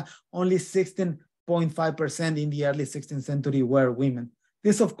America, only 16.5% in the early 16th century were women.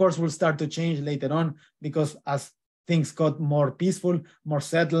 This, of course, will start to change later on because as things got more peaceful, more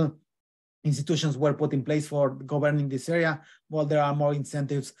settled, institutions were put in place for governing this area, well, there are more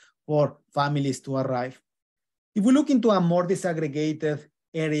incentives for families to arrive. If we look into a more disaggregated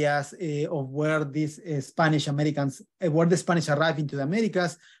areas of where these Spanish Americans, where the Spanish arrived into the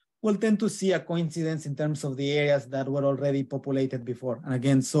Americas, we'll tend to see a coincidence in terms of the areas that were already populated before. And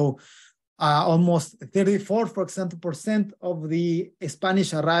again, so almost 34, for example, percent of the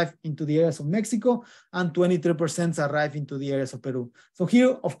Spanish arrived into the areas of Mexico and 23% arrived into the areas of Peru. So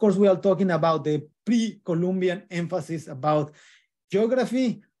here, of course, we are talking about the pre-Columbian emphasis about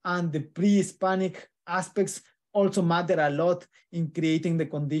geography, and the pre-Hispanic aspects also matter a lot in creating the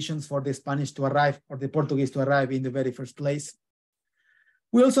conditions for the Spanish to arrive or the Portuguese to arrive in the very first place.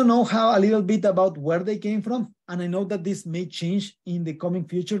 We also know how a little bit about where they came from, and I know that this may change in the coming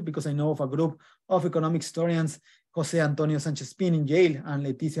future because I know of a group of economic historians, Jose Antonio Sanchez Pin in Yale and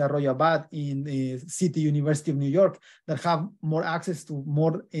Leticia Arroyo Abad in the City University of New York, that have more access to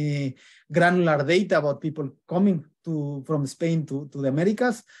more granular data about people coming from Spain to the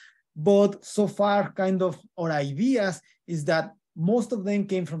Americas. But so far, kind of our ideas is that most of them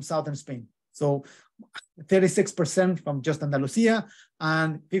came from southern Spain. So 36% from just Andalusia,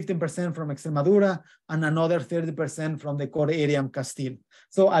 and 15% from Extremadura, and another 30% from the core area of Castile.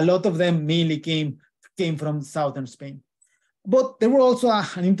 So a lot of them mainly came from southern Spain. But there were also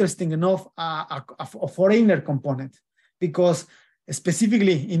an interesting enough a foreigner component, because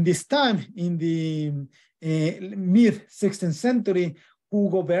specifically in this time, in the mid-16th century, who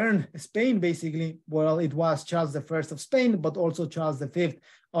governed Spain basically, well, it was Charles I of Spain, but also Charles V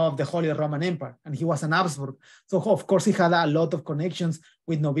of the Holy Roman Empire, and he was an Habsburg. So of course he had a lot of connections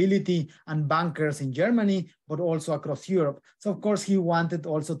with nobility and bankers in Germany, but also across Europe. So of course he wanted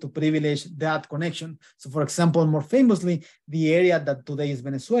also to privilege that connection. So for example, more famously, the area that today is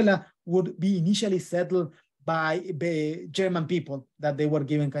Venezuela would be initially settled by German people, that they were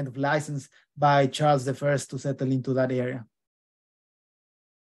given kind of license by Charles I to settle into that area.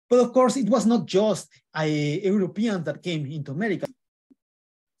 But of course, it was not just Europeans that came into America.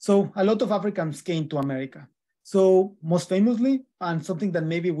 So a lot of Africans came to America. So most famously, and something that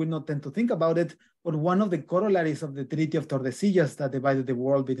maybe we not tend to think about it, but one of the corollaries of the Treaty of Tordesillas that divided the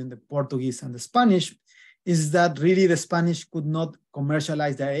world between the Portuguese and the Spanish is that really the Spanish could not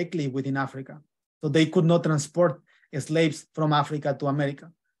commercialize directly within Africa. So they could not transport slaves from Africa to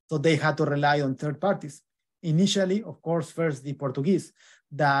America. So they had to rely on third parties. Initially, of course, first the Portuguese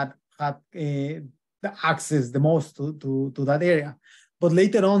that had the access the most to that area. But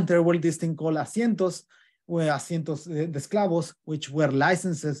later on, there were this thing called asientos de esclavos, which were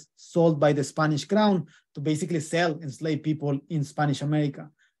licenses sold by the Spanish crown to basically sell enslaved people in Spanish America.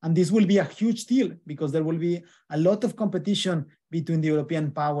 And this will be a huge deal because there will be a lot of competition between the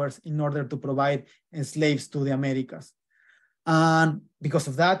European powers in order to provide slaves to the Americas. And because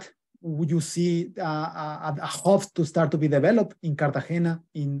of that, you see a hub to start to be developed in Cartagena,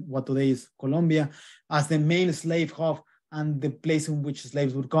 in what today is Colombia, as the main slave hub and the place in which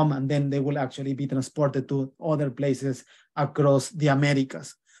slaves would come, and then they will actually be transported to other places across the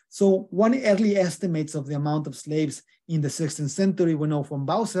Americas. So one early estimates of the amount of slaves in the 16th century, we know from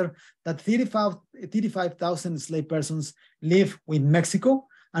Bowser that 35,000 slave persons live in Mexico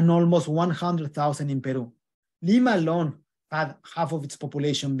and almost 100,000 in Peru. Lima alone had half of its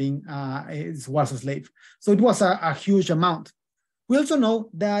population being was a slave. So it was a huge amount. We also know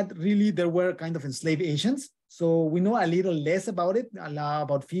that really there were kind of enslaved Asians. So we know a little less about it,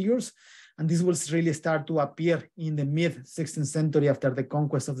 about figures, and this will really start to appear in the mid-16th century after the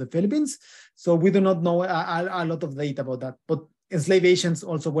conquest of the Philippines. So we do not know a lot of data about that, but enslaved Asians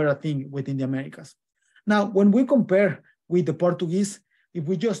also were a thing within the Americas. Now, when we compare with the Portuguese, if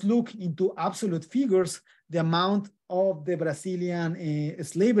we just look into absolute figures, the amount of the Brazilian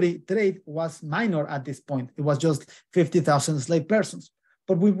slavery trade was minor at this point. It was just 50,000 slave persons.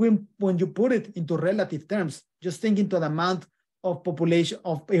 But when you put it into relative terms, just think into the amount of population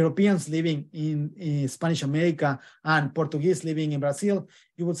of Europeans living in Spanish America and Portuguese living in Brazil,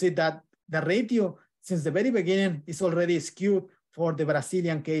 you will see that the ratio since the very beginning is already skewed for the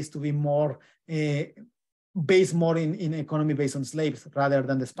Brazilian case to be more based more in economy based on slaves rather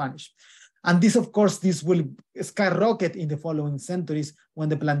than the Spanish. And this, of course, this will skyrocket in the following centuries when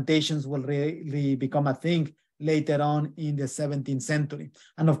the plantations will really become a thing, later on in the 17th century.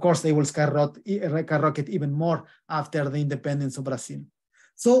 And of course, they will skyrocket even more after the independence of Brazil.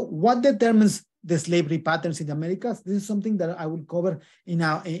 So what determines the slavery patterns in the Americas? This is something that I will cover in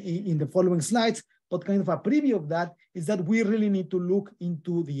the following slides, but kind of a preview of that is that we really need to look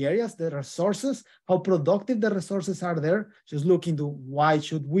into the areas, the resources, how productive the resources are there. Just look into why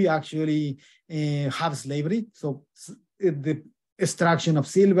should we actually have slavery. So the extraction of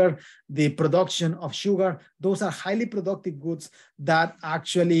silver, the production of sugar, those are highly productive goods that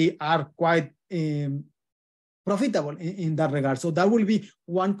actually are quite profitable in that regard. So that will be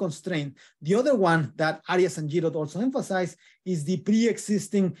one constraint. The other one that Arias and Giraud also emphasize is the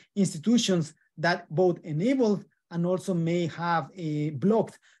pre-existing institutions that both enabled and also may have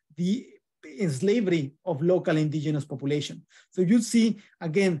blocked the slavery of local indigenous population. So you see,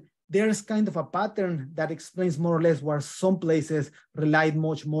 again, there's kind of a pattern that explains more or less where some places relied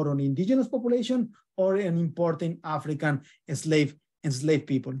much more on indigenous population or an importing African enslaved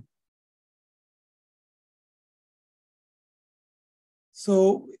people.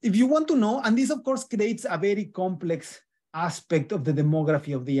 So if you want to know, and this of course creates a very complex aspect of the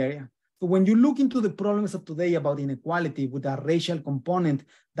demography of the area. So when you look into the problems of today about inequality with a racial component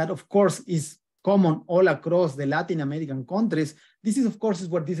that of course is common all across the Latin American countries, this is of course is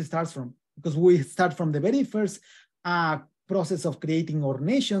where this starts from, because we start from the very first process of creating our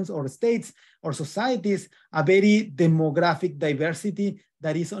nations or states or societies, a very demographic diversity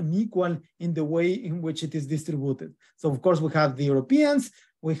that is unequal in the way in which it is distributed. So of course we have the Europeans,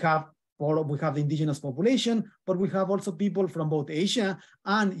 we have the indigenous population, but we have also people from both Asia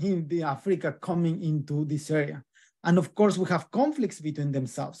and in the Africa coming into this area. And of course, we have conflicts between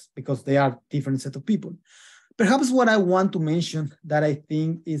themselves because they are different set of people. Perhaps what I want to mention that I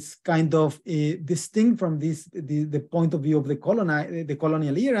think is kind of distinct from this, the point of view of the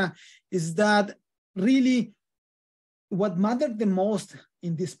colonial era, is that really what mattered the most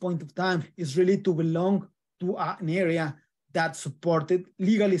in this point of time is really to belong to an area that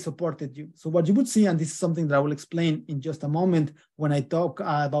legally supported you. So what you would see, and this is something that I will explain in just a moment when I talk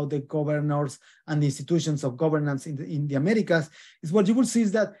about the governors and the institutions of governance in the Americas, is what you will see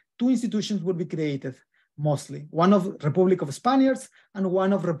is that two institutions would be created mostly, one of Republic of Spaniards and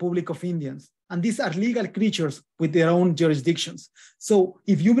one of Republic of Indians. And these are legal creatures with their own jurisdictions. So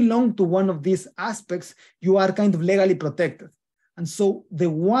if you belong to one of these aspects, you are kind of legally protected. And so the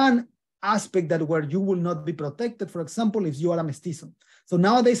one aspect that where you will not be protected, for example, if you are a mestizo. So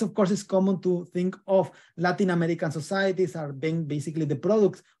nowadays, of course, it's common to think of Latin American societies are being basically the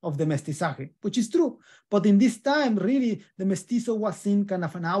products of the mestizaje, which is true. But in this time, really, the mestizo was seen kind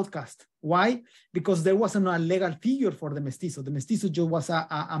of an outcast. Why? Because there wasn't a legal figure for the mestizo. The mestizo just was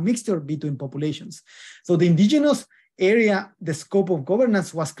a mixture between populations. So the indigenous area, the scope of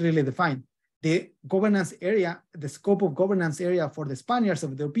governance was clearly defined. The governance area, the scope of governance area for the Spaniards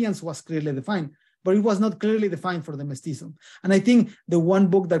of the Europeans was clearly defined, but it was not clearly defined for the mestizo. And I think the one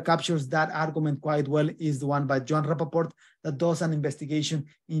book that captures that argument quite well is the one by Joan Rappaport that does an investigation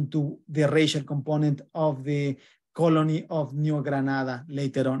into the racial component of the colony of New Granada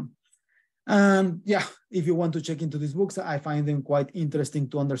later on. And yeah, if you want to check into these books, I find them quite interesting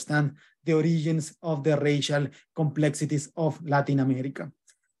to understand the origins of the racial complexities of Latin America.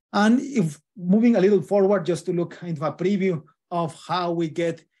 And if moving a little forward, just to look into a preview of how we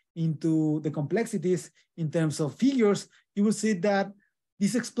get into the complexities in terms of figures, you will see that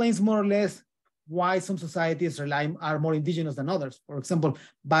this explains more or less why some societies are more indigenous than others. For example,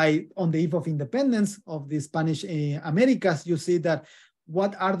 on the eve of independence of the Spanish Americas, you see that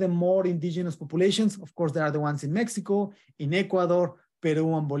what are the more indigenous populations? Of course, there are the ones in Mexico, in Ecuador,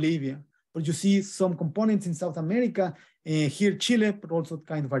 Peru, and Bolivia. But you see some components in South America, here Chile, but also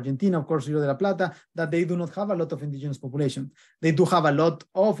kind of Argentina, of course, Rio de la Plata, that they do not have a lot of indigenous population. They do have a lot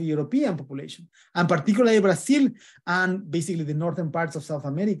of European population, and particularly Brazil and basically the northern parts of South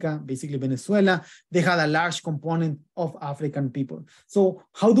America, basically Venezuela, they had a large component of African people. So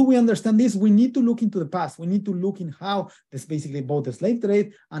how do we understand this? We need to look into the past. We need to look in how this basically both the slave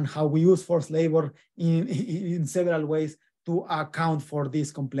trade and how we use forced labor in several ways to account for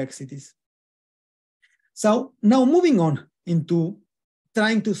these complexities. So now moving on into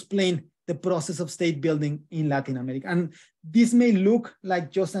trying to explain the process of state building in Latin America. And this may look like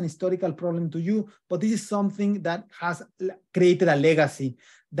just an historical problem to you, but this is something that has created a legacy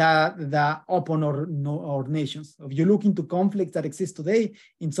that upon our nations. If you look into conflicts that exist today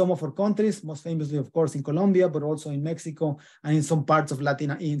in some of our countries, most famously, of course, in Colombia, but also in Mexico and in some parts of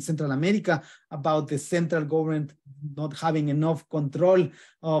in Central America, about the central government not having enough control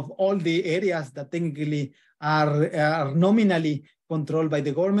of all the areas that technically are nominally controlled by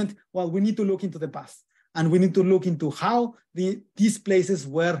the government, well, we need to look into the past. And we need to look into how these places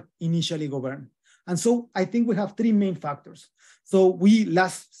were initially governed. And so I think we have three main factors. So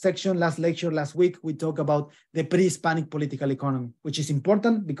last lecture, last week, we talked about the pre-Hispanic political economy, which is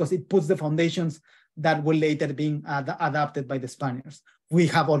important because it puts the foundations that will later be adapted by the Spaniards. We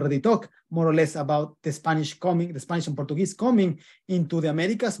have already talked more or less about the Spanish and Portuguese coming into the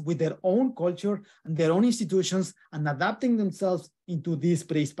Americas with their own culture and their own institutions and adapting themselves into this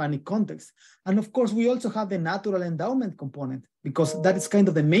pre-Hispanic context. And of course, we also have the natural endowment component because that is kind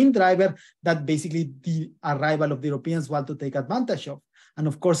of the main driver that basically the arrival of the Europeans want to take advantage of. And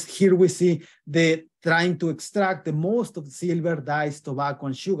of course, here we see the trying to extract the most of silver, dyes, tobacco,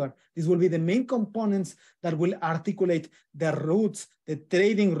 and sugar. These will be the main components that will articulate the routes, the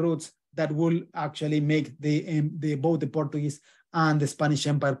trading routes that will actually make both the Portuguese and the Spanish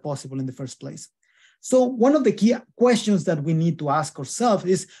Empire possible in the first place. So one of the key questions that we need to ask ourselves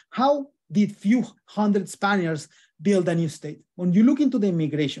is how did few hundred Spaniards build a new state? When you look into the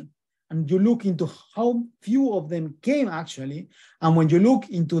immigration, and you look into how few of them came actually, and when you look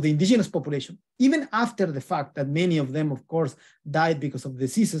into the indigenous population, even after the fact that many of them, of course, died because of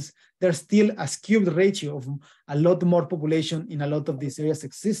diseases, there's still a skewed ratio of a lot more population in a lot of these areas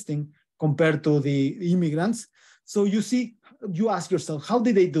existing compared to the immigrants. So you ask yourself, how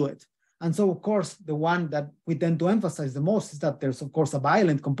did they do it? And so, of course, the one that we tend to emphasize the most is that there's, of course, a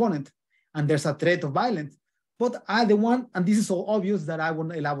violent component, and there's a threat of violence. But the one, and this is so obvious that I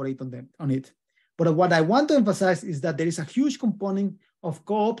won't elaborate on it. But what I want to emphasize is that there is a huge component of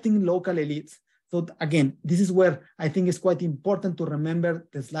co-opting local elites. So again, this is where I think it's quite important to remember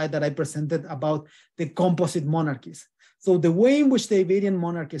the slide that I presented about the composite monarchies. So the way in which the Iberian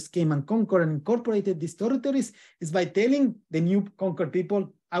monarchies came and conquered and incorporated these territories is by telling the new conquered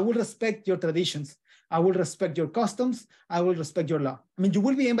people, I will respect your traditions. I will respect your customs. I will respect your law. I mean, you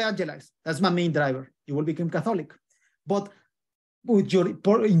will be evangelized. That's my main driver. You will become Catholic. But with your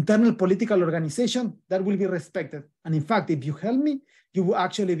internal political organization, that will be respected. And in fact, if you help me, you will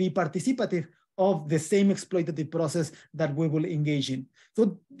actually be participative of the same exploitative process that we will engage in.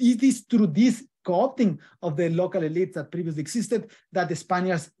 So it is through this co-opting of the local elites that previously existed that the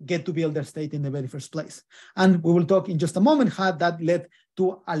Spaniards get to build their state in the very first place. And we will talk in just a moment how that led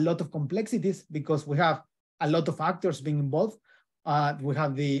to a lot of complexities because we have a lot of actors being involved. We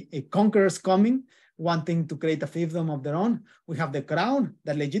have the conquerors coming, wanting to create a fiefdom of their own. We have the crown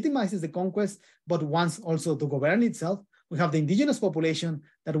that legitimizes the conquest, but wants also to govern itself. We have the indigenous population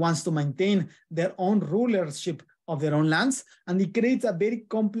that wants to maintain their own rulership of their own lands, and it creates a very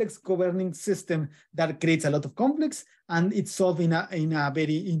complex governing system that creates a lot of conflicts, and it's solved in a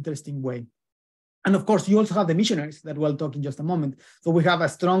very interesting way. And of course, you also have the missionaries that we'll talk in just a moment. So we have a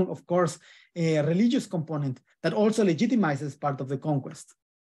strong, of course, religious component that also legitimizes part of the conquest.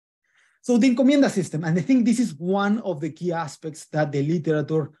 So the encomienda system, and I think this is one of the key aspects that the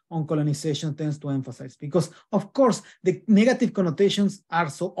literature on colonization tends to emphasize, because of course, the negative connotations are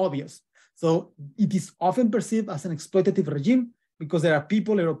so obvious. So it is often perceived as an exploitative regime because there are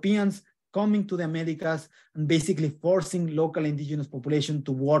people, Europeans, coming to the Americas and basically forcing local indigenous population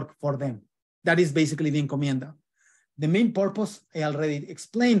to work for them. That is basically the encomienda. The main purpose I already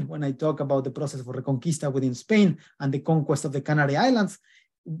explained when I talk about the process of Reconquista within Spain and the conquest of the Canary Islands.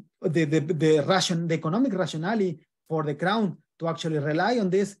 The economic rationale for the crown to actually rely on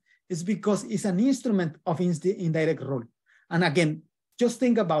this is because it's an instrument of indirect rule. And again, just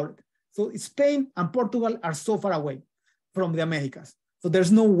think about it. So Spain and Portugal are so far away from the Americas. So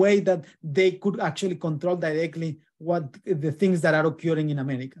there's no way that they could actually control directly what the things that are occurring in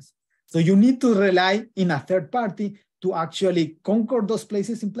Americas. So you need to rely in a third party to actually conquer those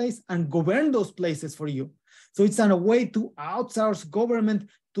places in place and govern those places for you. So it's a way to outsource government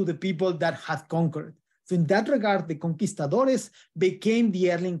to the people that had conquered. So in that regard, the conquistadores became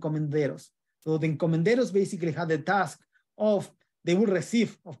the early encomenderos. So the encomenderos basically had the task of, they will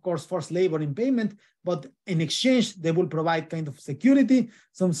receive, of course, forced labor in payment, but in exchange, they will provide kind of security,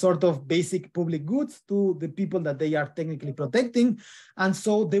 some sort of basic public goods to the people that they are technically protecting. And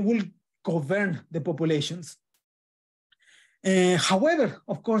so they will govern the populations. However,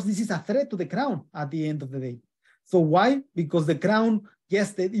 of course, this is a threat to the crown at the end of the day. So why? Because the crown,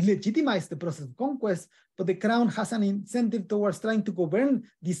 yes, it legitimizes the process of conquest, but the crown has an incentive towards trying to govern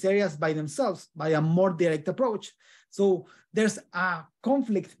these areas by themselves, by a more direct approach. So there's a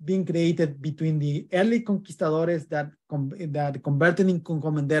conflict being created between the early conquistadores that converted in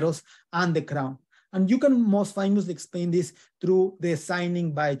encomenderos and the crown. And you can most famously explain this through the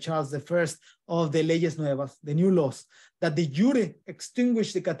signing by Charles I of the Leyes Nuevas, the new laws, that de jure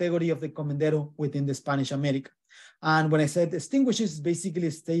extinguished the category of the encomendero within the Spanish America. And when I said extinguishes, basically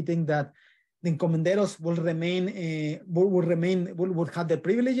stating that the encomenderos will would have the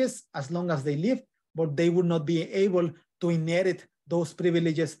privileges as long as they live, but they would not be able to inherit those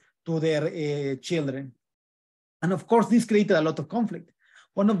privileges to their children. And of course, this created a lot of conflict.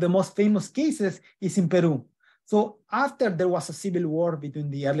 One of the most famous cases is in Peru. So after there was a civil war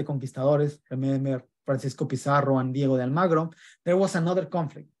between the early conquistadores, remember Francisco Pizarro and Diego de Almagro, there was another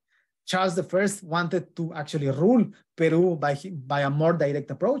conflict. Charles I wanted to actually rule Peru by a more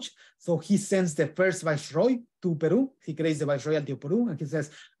direct approach. So he sends the first viceroy to Peru. He creates the Viceroyalty of Peru, and he says,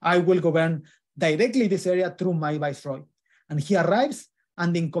 I will govern directly this area through my viceroy. And he arrives,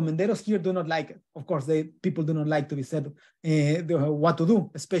 and the encomenderos here do not like it. Of course, people do not like to be said what to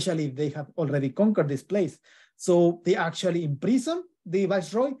do, especially if they have already conquered this place. So they actually imprison the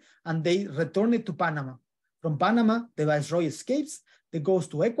viceroy, and they return it to Panama. From Panama, the viceroy escapes. He goes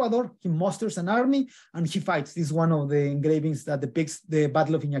to Ecuador, he musters an army, and he fights. This is one of the engravings that depicts the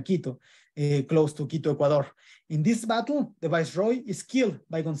Battle of Iñaquito, close to Quito, Ecuador. In this battle, the viceroy is killed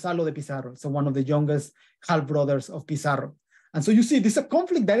by Gonzalo de Pizarro, so one of the youngest half-brothers of Pizarro. And so you see, this is a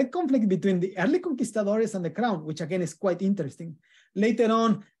conflict, direct conflict between the early conquistadores and the crown, which again is quite interesting. Later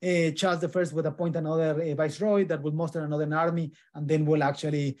on, Charles I would appoint another viceroy that would muster another army, and then will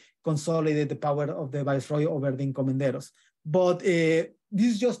actually consolidate the power of the viceroy over the encomenderos. But this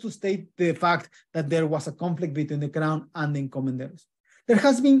is just to state the fact that there was a conflict between the crown and the encomenderos. There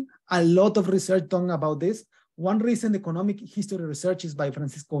has been a lot of research done about this. One recent economic history research is by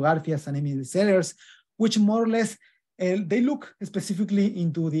Francisco Garfias and Emily Sellers, which more or less, they look specifically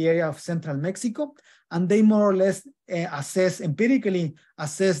into the area of central Mexico, and they more or less empirically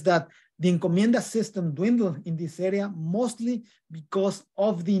assess that the encomienda system dwindled in this area mostly because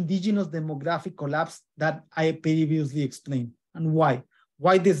of the indigenous demographic collapse that I previously explained. And why?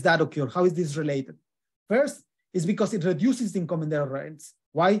 Why does that occur? How is this related? First, is because it reduces the encomendero rights.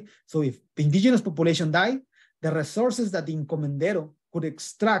 Why? So if the indigenous population die, the resources that the encomendero could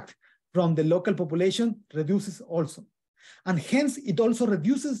extract from the local population reduces also. And hence, it also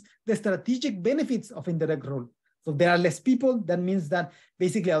reduces the strategic benefits of indirect rule. So there are less people. That means that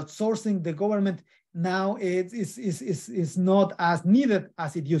basically outsourcing the government now is not as needed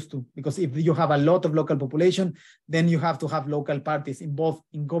as it used to, because if you have a lot of local population, then you have to have local parties involved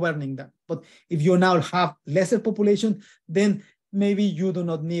in governing that. But if you now have lesser population, then maybe you do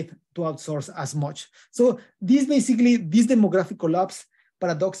not need to outsource as much. So this demographic collapse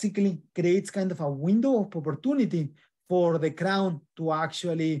paradoxically creates kind of a window of opportunity for the crown to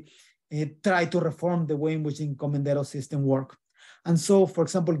actually try to reform the way in which the encomendero system work. And so, for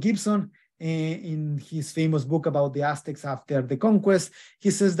example, Gibson, in his famous book about the Aztecs after the conquest,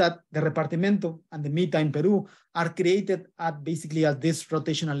 he says that the repartimento and the mita in Peru are created at basically as these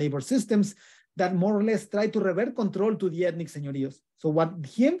rotational labor systems that more or less try to revert control to the ethnic señoríos. So what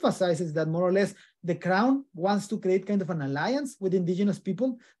he emphasizes that more or less the crown wants to create kind of an alliance with indigenous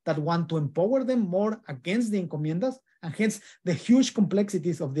people that want to empower them more against the encomiendas, and hence the huge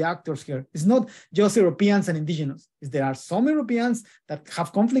complexities of the actors here. It's not just Europeans and indigenous. There are some Europeans that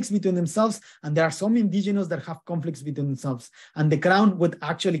have conflicts between themselves, and there are some indigenous that have conflicts between themselves. And the crown would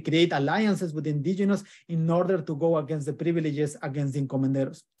actually create alliances with indigenous in order to go against the privileges against the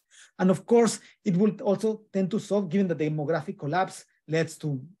encomenderos. And of course, it will also tend to solve, given that the demographic collapse leads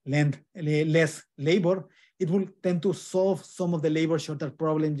to less labor, it will tend to solve some of the labor shortage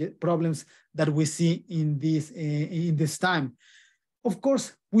problems that we see in this time. Of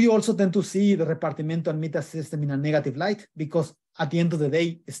course, we also tend to see the repartimento and mita system in a negative light, because at the end of the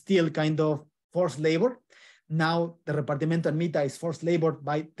day, it's still kind of forced labor. Now, the repartimento and mita is forced labor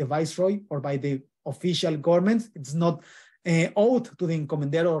by the viceroy or by the official governments. It's not owed to the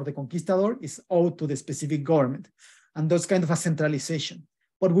encomendero or the conquistador, is owed to the specific government. And that's kind of a centralization.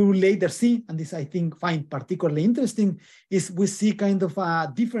 What we will later see, and this I think find particularly interesting, is we see kind of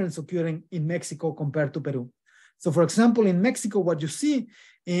a difference occurring in Mexico compared to Peru. So for example, in Mexico, what you see,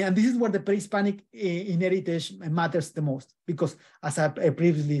 and this is where the pre-Hispanic heritage matters the most, because as I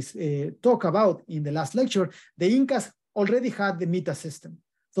previously talked about in the last lecture, the Incas already had the mita system.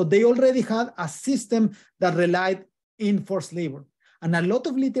 So they already had a system that relied in forced labor. And a lot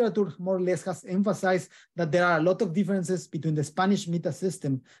of literature more or less has emphasized that there are a lot of differences between the Spanish mita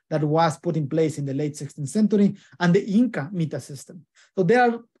system that was put in place in the late 16th century and the Inca mita system. So there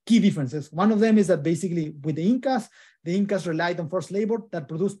are key differences. One of them is that basically with the Incas relied on forced labor that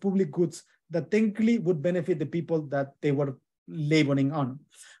produced public goods that technically would benefit the people that they were laboring on.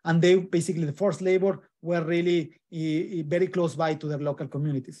 And they basically, the forced labor were really very close by to their local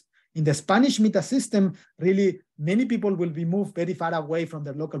communities. In the Spanish Mita system, really many people will be moved very far away from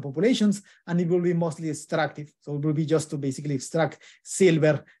their local populations, and it will be mostly extractive. So it will be just to basically extract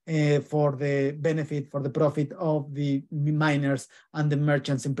silver for the benefit, for the profit of the miners and the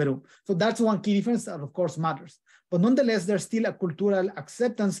merchants in Peru. So that's one key difference that of course matters. But nonetheless, there's still a cultural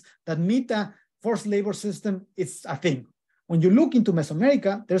acceptance that Mita forced labor system is a thing. When you look into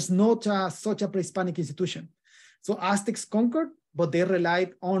Mesoamerica, there's not such a pre-Hispanic institution. So Aztecs conquered, but they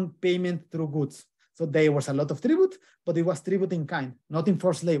relied on payment through goods. So there was a lot of tribute, but it was tribute in kind, not in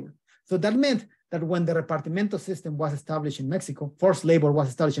forced labor. So that meant that when the repartimiento system was established in Mexico, forced labor was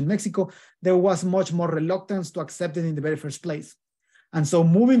established in Mexico, there was much more reluctance to accept it in the very first place. And so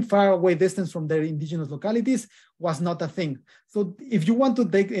moving far away distance from their indigenous localities was not a thing. So if you want to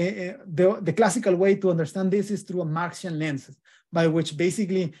take the classical way to understand this is through a Marxian lens, by which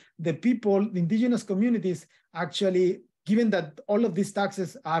basically the people, the indigenous communities actually, given that all of these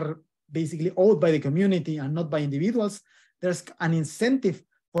taxes are basically owed by the community and not by individuals, there's an incentive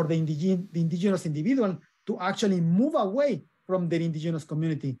for the indigenous individual to actually move away from their indigenous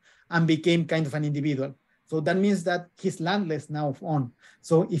community and became kind of an individual. So that means that he's landless now on.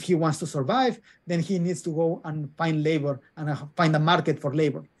 So if he wants to survive, then he needs to go and find labor and find a market for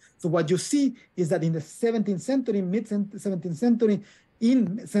labor. So what you see is that in the 17th century, mid-17th century,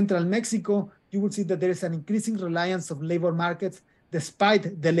 in central Mexico, you will see that there is an increasing reliance of labor markets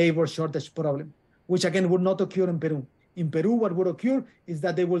despite the labor shortage problem, which again would not occur in Peru. In Peru, what would occur is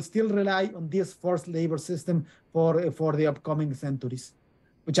that they will still rely on this forced labor system for the upcoming centuries,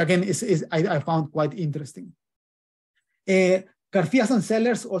 which again I found quite interesting. Garcias and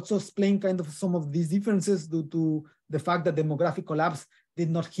Sellers also explain kind of some of these differences due to the fact that demographic collapse did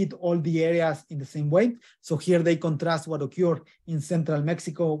not hit all the areas in the same way. So here they contrast what occurred in central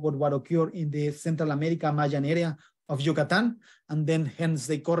Mexico with what occurred in the Central America Mayan area of Yucatan. And then hence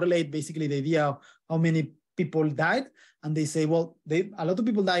they correlate basically the idea of how many people died. And they say, well, a lot of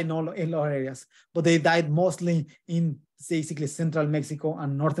people died in all areas, but they died mostly in basically central Mexico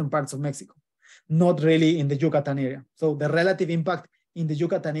and northern parts of Mexico, not really in the Yucatan area. So the relative impact in the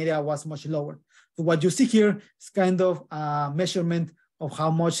Yucatan area was much lower. So what you see here is kind of a measurement of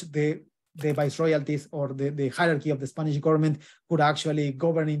how much the viceroyalties or the hierarchy of the Spanish government could actually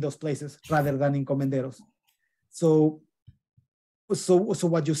govern in those places rather than in comenderos. So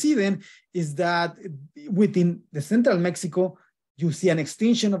what you see then is that within the central Mexico, you see an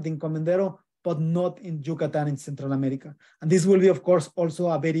extinction of the encomendero, but not in Yucatan in Central America. And this will be, of course, also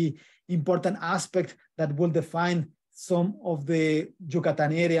a very important aspect that will define some of the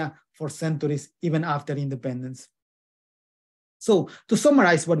Yucatan area for centuries, even after independence. So to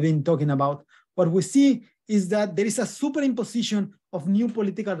summarize what we've been talking about, what we see is that there is a superimposition of new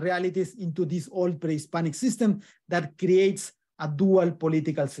political realities into this old pre-Hispanic system that creates a dual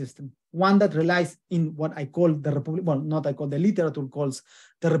political system, one that relies in what I call the Republic, well, not I call, the literature calls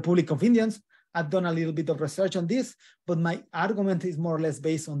the Republic of Indians. I've done a little bit of research on this, but my argument is more or less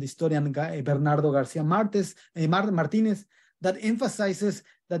based on the historian Bernardo Garcia Martinez that emphasizes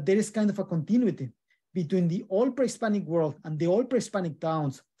that there is kind of a continuity between the old pre-Hispanic world and the old pre-Hispanic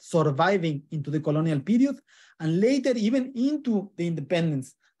towns surviving into the colonial period and later even into the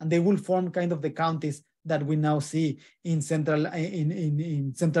independence. And they will form kind of the counties that we now see in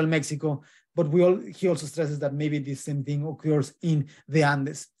central Mexico. But he also stresses that maybe the same thing occurs in the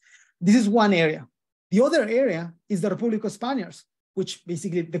Andes. This is one area. The other area is the Republic of Spaniards, which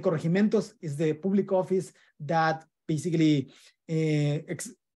basically the corregimientos is the public office that basically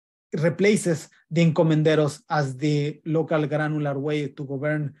replaces the encomenderos as the local granular way to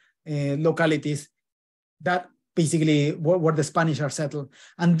govern localities that basically where the Spanish are settled.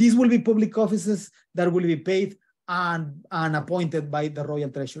 And these will be public offices that will be paid and appointed by the royal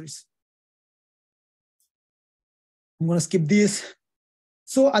treasuries. I'm going to skip this.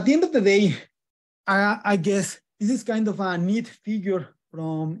 So at the end of the day, I guess this is kind of a neat figure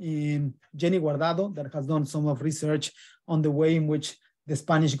from Jenny Guardado that has done some of research on the way in which the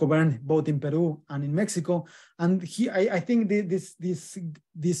Spanish governed both in Peru and in Mexico. And I think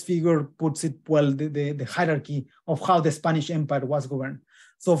this figure puts it well, the hierarchy of how the Spanish Empire was governed.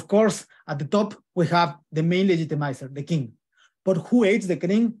 So of course, at the top, we have the main legitimizer, the king. But who aids the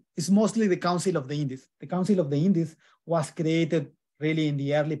king is mostly the Council of the Indies. The Council of the Indies was created really in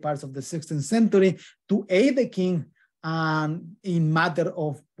the early parts of the 16th century to aid the king in matter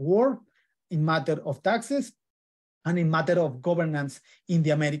of war, in matter of taxes, and in matter of governance in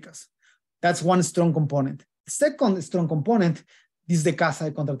the Americas. That's one strong component. The second strong component is the Casa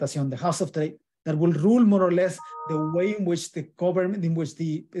de Contratación, the House of Trade. that will rule more or less the way in which the government, in which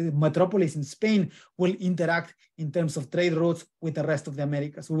the metropolis in Spain will interact in terms of trade routes with the rest of the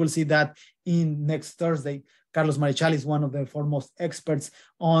Americas. We will see that in next Thursday. Carlos Marichal is one of the foremost experts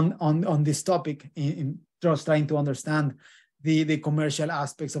on this topic in just trying to understand the commercial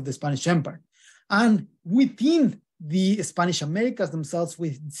aspects of the Spanish Empire. And within the Spanish Americas themselves,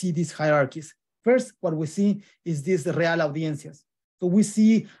 we see these hierarchies. First, what we see is these real audiencias. So we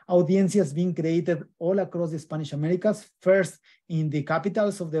see audiencias being created all across the Spanish Americas, first in the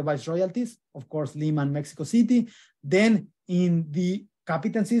capitals of the viceroyalties, of course, Lima and Mexico City, then in the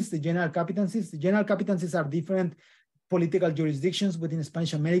capitancies, the general capitancies. The general capitancies are different political jurisdictions within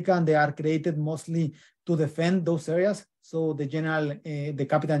Spanish America, and they are created mostly to defend those areas. So the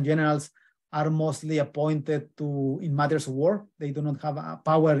capitan generals are mostly appointed in matters of war. They do not have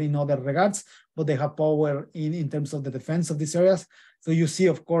power in other regards, but they have power in terms of the defense of these areas. So you see,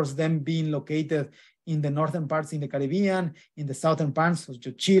 of course, them being located in the northern parts in the Caribbean, in the southern parts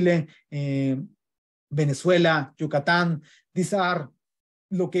of Chile, Venezuela, Yucatan. These are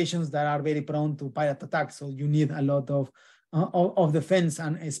locations that are very prone to pirate attacks. So you need a lot of defense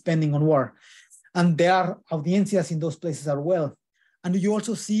and spending on war. And there are audiencias in those places as well. And you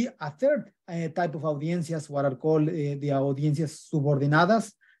also see a third type of audiencias, what are called the audiencias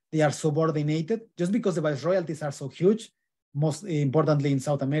subordinadas. They are subordinated just because the viceroyalties are so huge, most importantly in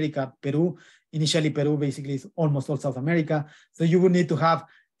South America, Peru. Initially, Peru basically is almost all South America. So you would need to have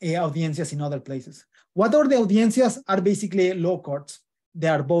audiencias in other places. What are the audiencias? Are basically law courts. They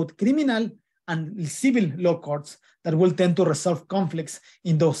are both criminal and civil law courts that will tend to resolve conflicts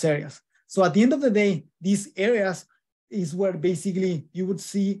in those areas. So at the end of the day, these areas is where basically you would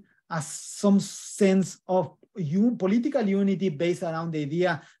see some sense of political unity based around the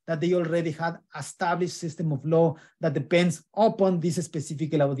idea that they already had established system of law that depends upon these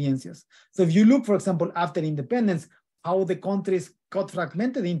specific audiencias. So if you look, for example, after independence, how the countries got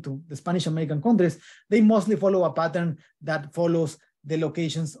fragmented into the Spanish American countries, they mostly follow a pattern that follows the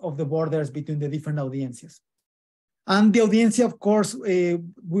locations of the borders between the different audiencias. And the audiencia, of course,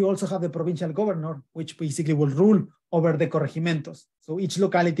 we also have the provincial governor, which basically will rule over the corregimientos. So each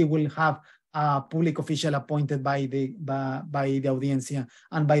locality will have a public official appointed by the audiencia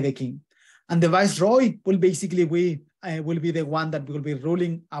and by the king. And the viceroy will basically will be the one that will be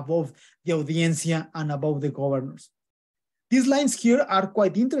ruling above the audiencia and above the governors. These lines here are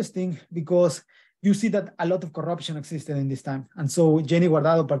quite interesting because you see that a lot of corruption existed in this time. And so Jenny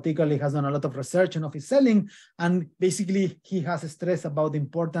Guardado particularly has done a lot of research on office selling, and basically he has stressed about the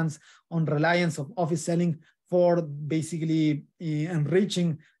importance on reliance of office selling for basically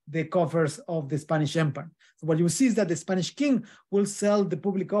enriching the coffers of the Spanish Empire. So what you see is that the Spanish king will sell the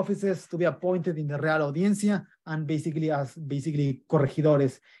public offices to be appointed in the Real Audiencia and basically as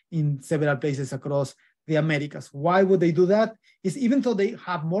corregidores in several places across the Americas. Why would they do that? Is even though they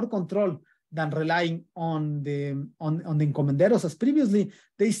have more control than relying on the encomenderos as previously,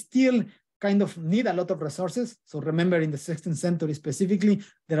 they still kind of need a lot of resources. So remember, in the 16th century specifically,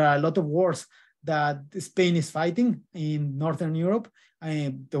 there are a lot of wars that Spain is fighting in Northern Europe.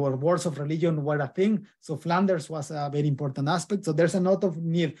 There were wars of religion were a thing. So Flanders was a very important aspect. So there's a lot of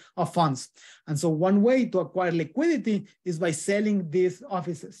need of funds. And so one way to acquire liquidity is by selling these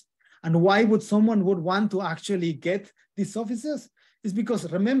offices. And why would someone want to actually get these offices? Is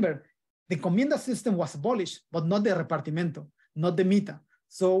because remember, the encomienda system was abolished, but not the repartimento, not the mita.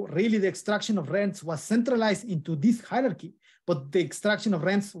 So really the extraction of rents was centralized into this hierarchy, but the extraction of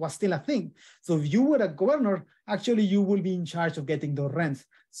rents was still a thing. So if you were a governor, actually you will be in charge of getting those rents.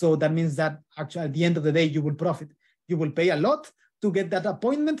 So that means that actually at the end of the day, you will profit. You will pay a lot to get that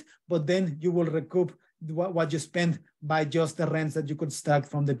appointment, but then you will recoup what you spend by just the rents that you could extract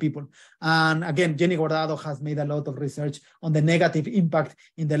from the people. And again, Jenny Guardado has made a lot of research on the negative impact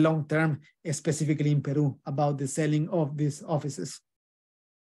in the long term, specifically in Peru, about the selling of these offices.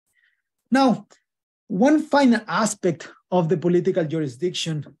 Now, one final aspect of the political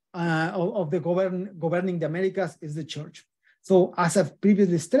jurisdiction of the governing the Americas is the church. So as I've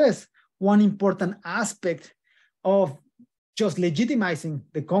previously stressed, one important aspect of just legitimizing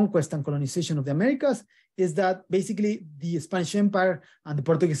the conquest and colonization of the Americas is that basically the Spanish Empire and the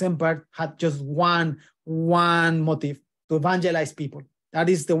Portuguese Empire had just one motive: to evangelize people. That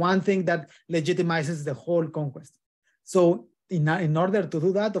is the one thing that legitimizes the whole conquest. So in order to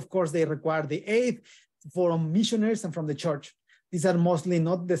do that, of course, they require the aid from missionaries and from the church. These are mostly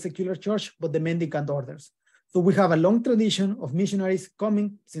not the secular church, but the mendicant orders. So we have a long tradition of missionaries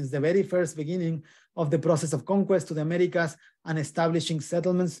coming since the very first beginning of the process of conquest to the Americas and establishing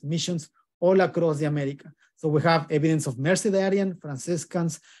settlements, missions all across the America. So we have evidence of Mercedarian,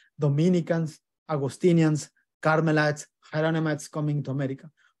 Franciscans, Dominicans, Augustinians, Carmelites, Hieronymites coming to America.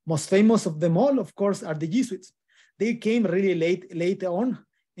 Most famous of them all, of course, are the Jesuits. They came really late on.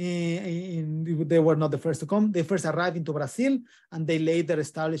 They were not the first to come. They first arrived into Brazil, and they later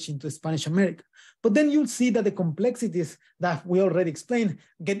established into Spanish America. But then you'll see that the complexities that we already explained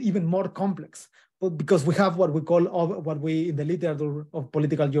get even more complex. But because we have what we call, what we in the literature of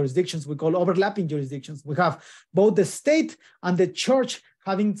political jurisdictions, we call overlapping jurisdictions. We have both the state and the church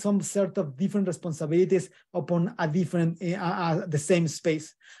having some sort of different responsibilities upon a different, the same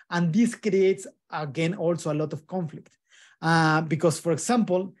space. And this creates, again, also a lot of conflict. Because, for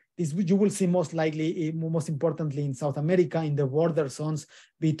example, this you will see most likely, most importantly in South America, in the border zones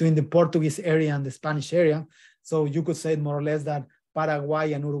between the Portuguese area and the Spanish area. So you could say more or less that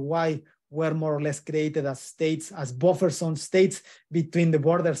Paraguay and Uruguay were more or less created as states, as buffer zone states between the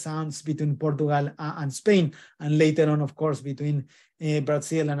border zones between Portugal and Spain, and later on, of course, between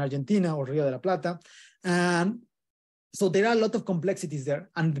Brazil and Argentina, or Rio de la Plata. And so there are a lot of complexities there.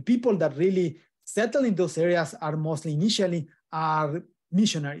 And the people that really settle in those areas are mostly initially are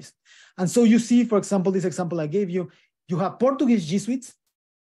missionaries. And so you see, for example, this example I gave you, you have Portuguese Jesuits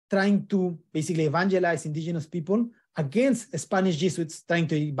trying to basically evangelize indigenous people against Spanish Jesuits trying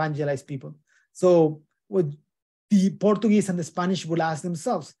to evangelize people. So what the Portuguese and the Spanish will ask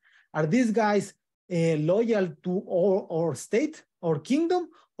themselves, are these guys loyal to our state or kingdom,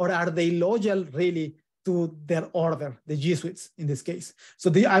 or are they loyal really to their order, the Jesuits in this case?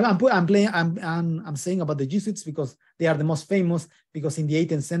 So I'm saying about the Jesuits because they are the most famous, because in the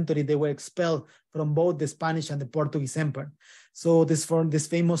 18th century they were expelled from both the Spanish and the Portuguese Empire. So this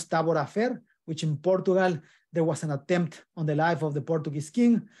famous Tabor affair, which in Portugal there was an attempt on the life of the Portuguese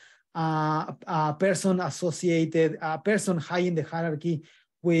king. A person high in the hierarchy,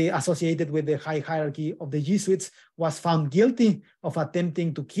 associated with the high hierarchy of the Jesuits, was found guilty of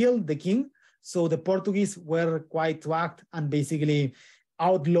attempting to kill the king. So the Portuguese were quite to act and basically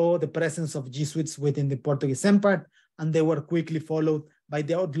outlaw the presence of Jesuits within the Portuguese Empire, and they were quickly followed by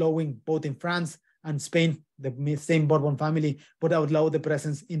the outlawing both in France and Spain. The same Bourbon family would outlaw the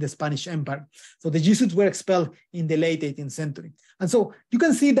presence in the Spanish Empire. So the Jesuits were expelled in the late 18th century. And so you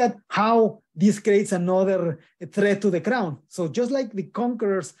can see that how this creates another threat to the crown. So just like the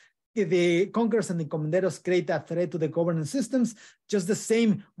conquerors and the commanderos create a threat to the governance systems, just the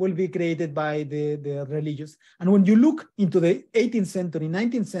same will be created by the religious. And when you look into the 18th century,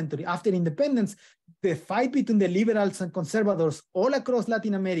 19th century, after independence, the fight between the liberals and conservadors all across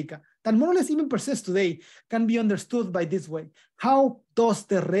Latin America, that more or less even persists today, can be understood by this way. How does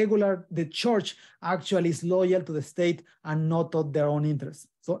the church actually is loyal to the state and not to their own interests?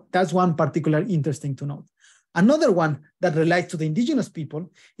 So that's one particular interesting to note. Another one that relates to the indigenous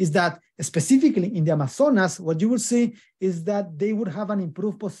people is that specifically in the Amazonas, what you will see is that they would have an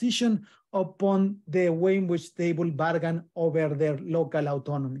improved position upon the way in which they will bargain over their local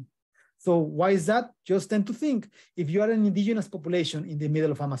autonomy. So why is that? Just tend to think, if you are an indigenous population in the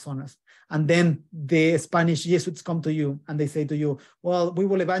middle of Amazonas, and then the Spanish Jesuits come to you and they say to you, well, we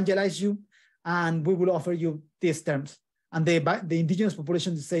will evangelize you and we will offer you these terms. And the indigenous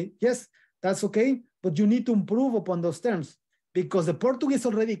population say, yes, that's okay, but you need to improve upon those terms, because the Portuguese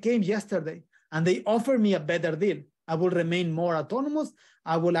already came yesterday and they offer me a better deal. I will remain more autonomous.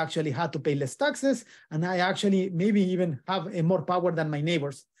 I will actually have to pay less taxes, and I actually maybe even have more power than my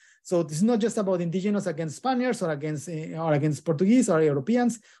neighbors. So this is not just about indigenous against Spaniards or against Portuguese or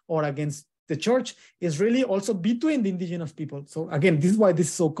Europeans or against the church. It's really also between the indigenous people. So again, this is why this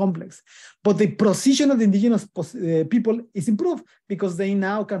is so complex. But the position of the indigenous people is improved because they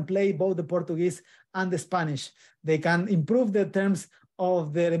now can play both the Portuguese and the Spanish. They can improve the terms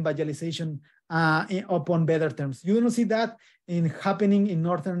of their evangelization upon better terms. You don't see that happening in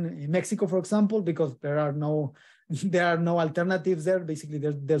northern Mexico, for example, because there are no alternatives there. Basically,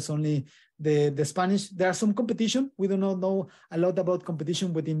 there's only the Spanish. There's some competition. We do not know a lot about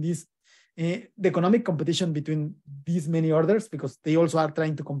competition within this, the economic competition between these many orders, because they also are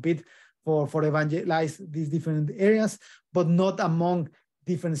trying to compete for evangelize these different areas, but not among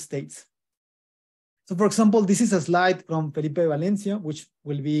different states. So, for example, this is a slide from Felipe Valencia, which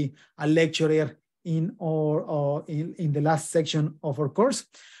will be a lecturer in the last section of our course,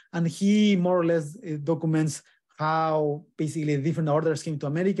 and he more or less documents how basically the different orders came to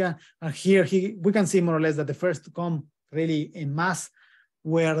America. And here we can see more or less that the first to come really en masse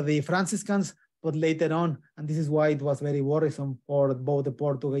were the Franciscans, but later on, and this is why it was very worrisome for both the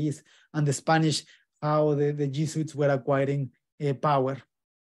Portuguese and the Spanish, how the Jesuits were acquiring power.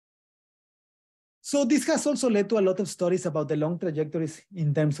 So this has also led to a lot of studies about the long trajectories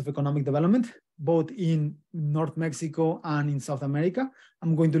in terms of economic development, both in North Mexico and in South America.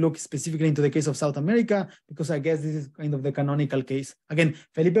 I'm going to look specifically into the case of South America because I guess this is kind of the canonical case. Again,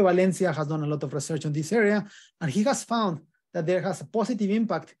 Felipe Valencia has done a lot of research on this area, and he has found that there has a positive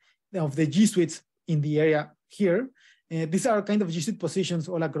impact of the Jesuits in the area here. These are kind of Jesuit positions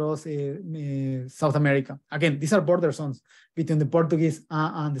all across South America. Again, these are border zones between the Portuguese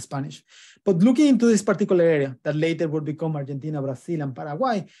and the Spanish. But looking into this particular area that later would become Argentina, Brazil, and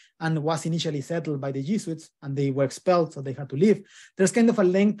Paraguay, and was initially settled by the Jesuits, and they were expelled, so they had to leave, there's kind of a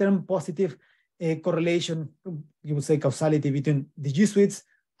long-term positive correlation, you would say causality, between the Jesuits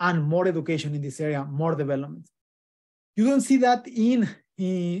and more education in this area, more development. You don't see that in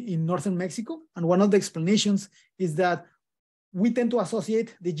northern Mexico, and one of the explanations is that we tend to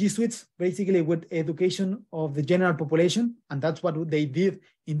associate the Jesuits basically with education of the general population, and that's what they did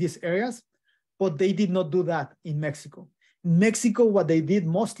in these areas, but they did not do that in Mexico. In Mexico, what they did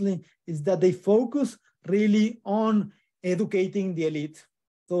mostly is that they focused really on educating the elite.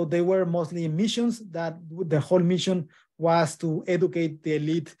 So they were mostly in missions that the whole mission was to educate the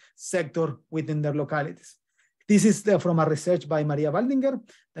elite sector within their localities. This is from a research by Maria Waldinger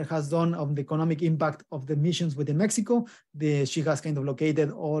that has done on the economic impact of the missions within Mexico. She has kind of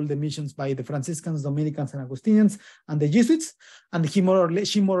located all the missions by the Franciscans, Dominicans, and Augustinians, and the Jesuits. And she more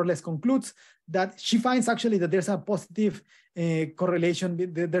or less concludes that she finds actually that there's a positive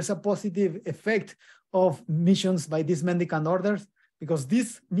correlation, there's a positive effect of missions by these mendicant orders, because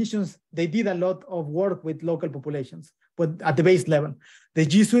these missions, they did a lot of work with local populations, but at the base level. The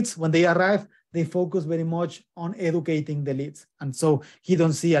Jesuits, when they arrived, they focus very much on educating the elites. And so he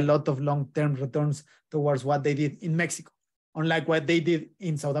don't see a lot of long-term returns towards what they did in Mexico, unlike what they did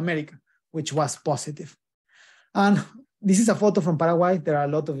in South America, which was positive. And this is a photo from Paraguay. There are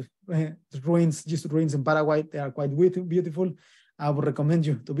a lot of ruins, just ruins in Paraguay. They are quite beautiful. I would recommend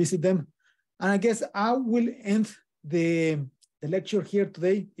you to visit them. And I guess I will end the lecture here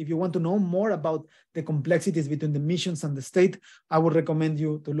today. If you want to know more about the complexities between the missions and the state, I would recommend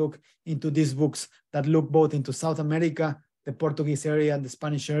you to look into these books that look both into South America, the Portuguese area, the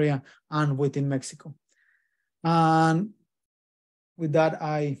Spanish area, and within Mexico. And with that,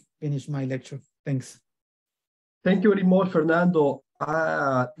 I finish my lecture. Thanks. Thank you very much, Fernando.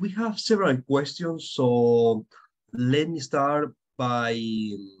 We have several questions, so let me start by...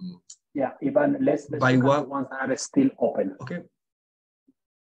 Yeah, Ivan, let's look at the ones that are still open. Okay.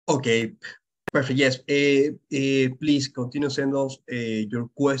 Okay, perfect. Yes, please continue sending us your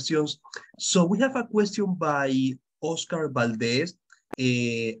questions. So we have a question by Oscar Valdez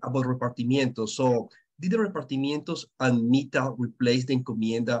about repartimientos. So did the repartimientos and mita replace the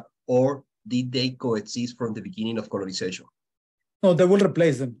encomienda, or did they coexist from the beginning of colonization? No, they will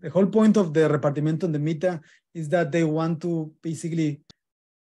replace them. The whole point of the repartimiento and the mita is that they want to basically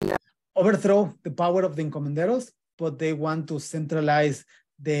overthrow the power of the encomenderos, but they want to centralize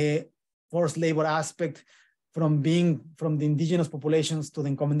the forced labor aspect from being from the indigenous populations to the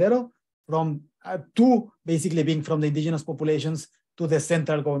encomendero, to basically being from the indigenous populations to the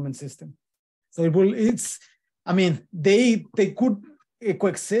central government system. So they could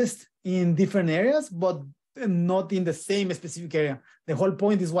coexist in different areas, but not in the same specific area. The whole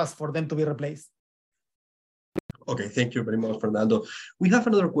point was for them to be replaced. Okay, thank you very much, Fernando. We have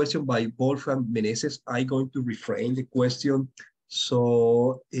another question by Wolfgang Meneses. I'm going to reframe the question.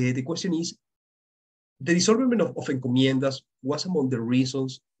 So the question is, the dissolvement of encomiendas was among the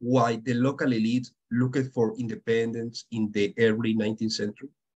reasons why the local elite looked for independence in the early 19th century?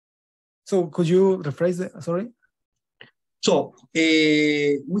 So could you rephrase that? Sorry? So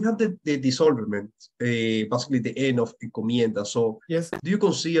we have the dissolvement, basically the end of encomienda. So yes, do you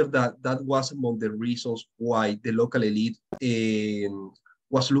consider that was among the reasons why the local elite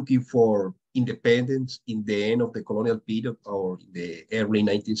was looking for independence in the end of the colonial period or in the early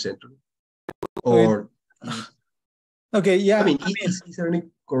 19th century? Or okay, yeah. Is there any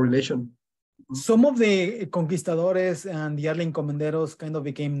correlation? Some of the conquistadores and the early encomenderos kind of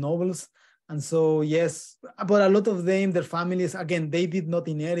became nobles. And so, yes, but a lot of them, their families, again, they did not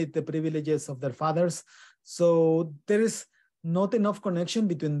inherit the privileges of their fathers. So there is not enough connection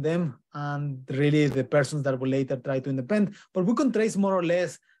between them and really the persons that will later try to independ. But we can trace more or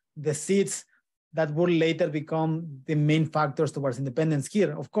less the seeds that will later become the main factors towards independence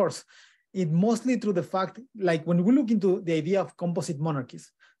here. Of course, it mostly through the fact, like when we look into the idea of composite monarchies,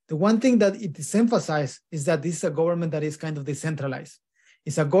 the one thing that it is emphasized is that this is a government that is kind of decentralized.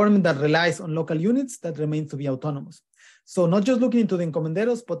 It's a government that relies on local units that remain to be autonomous. So not just looking into the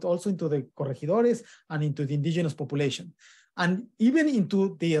encomenderos, but also into the corregidores and into the indigenous population. and even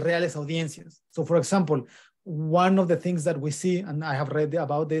into the reales audiencias. So for example, one of the things that we see, and I have read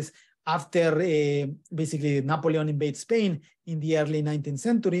about this, after basically Napoleon invades Spain in the early 19th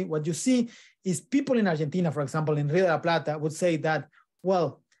century, what you see is people in Argentina, for example, in Rio de la Plata, would say that,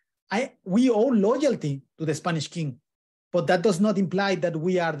 well, we owe loyalty to the Spanish king, but that does not imply that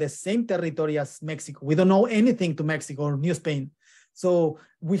we are the same territory as Mexico. We don't owe anything to Mexico or New Spain. So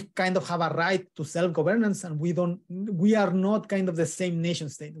we kind of have a right to self-governance, and we are not kind of the same nation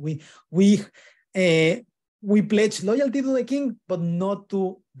state. We pledge loyalty to the king, but not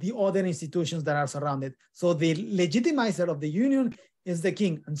to the other institutions that are surrounded. So the legitimizer of the union is the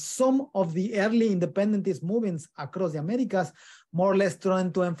king. And some of the early independentist movements across the Americas more or less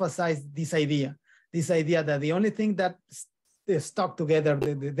trying to emphasize this idea that the only thing that stuck together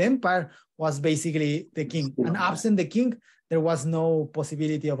the empire was basically the king. And absent the king, there was no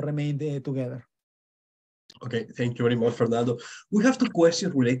possibility of remaining together. Okay, thank you very much, Fernando. We have two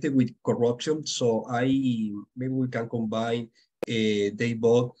questions related with corruption, so maybe we can combine they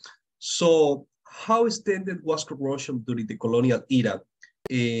both. So, how extended was corruption during the colonial era?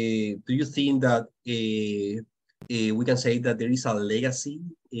 Do you think that we can say that there is a legacy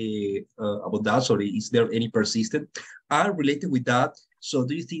about that? So, is there any persistent? And related with that, so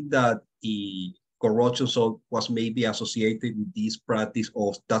do you think that corruption was maybe associated with this practice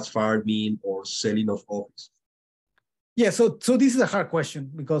of tax farming or selling of office? Yeah, so this is a hard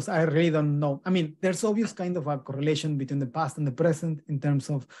question because I really don't know. I mean, there's obvious kind of a correlation between the past and the present in terms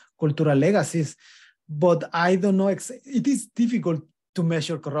of cultural legacies, but I don't know. It is difficult to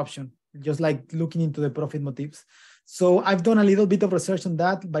measure corruption, just like looking into the profit motives. So I've done a little bit of research on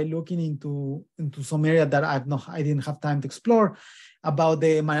that by looking into some area that I didn't have time to explore, about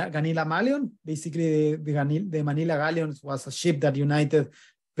the Manila Galleon. Basically, the Manila Galleon was a ship that united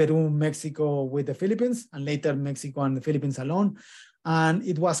Peru, Mexico with the Philippines, and later Mexico and the Philippines alone. And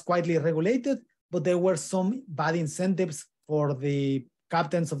it was quietly regulated, but there were some bad incentives for the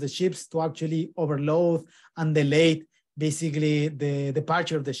captains of the ships to actually overload and delay basically the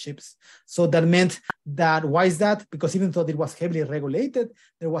departure of the ships. So that meant that, why is that? Because even though it was heavily regulated,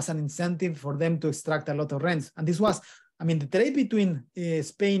 there was an incentive for them to extract a lot of rents. And this was, I mean, the trade between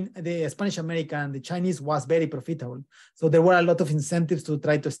Spain, the Spanish America, and the Chinese was very profitable. So there were a lot of incentives to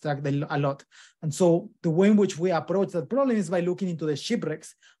try to extract a lot. And so the way in which we approach that problem is by looking into the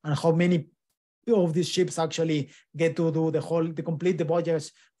shipwrecks and how many of these ships actually get to do the complete the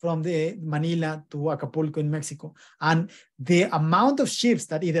voyage from the Manila to Acapulco in Mexico. And the amount of ships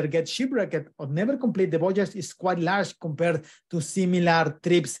that either get shipwrecked or never complete the voyage is quite large compared to similar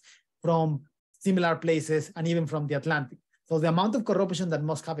trips from similar places and even from the Atlantic. So the amount of corruption that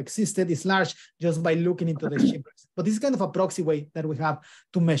must have existed is large just by looking into the shipwrecks. But this is kind of a proxy way that we have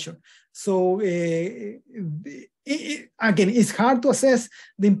to measure. So again, it's hard to assess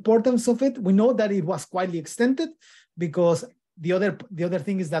the importance of it. We know that it was quietly extended because the other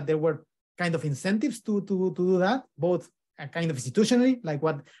thing is that there were kind of incentives to do that, both kind of institutionally, like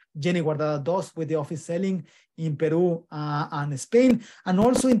what Jenny Guardada does with the office selling in Peru and Spain, and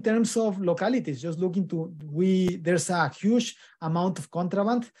also in terms of localities. Just looking to, there's a huge amount of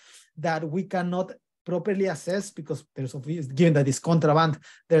contraband that we cannot properly assess because there's obvious, given that it's contraband,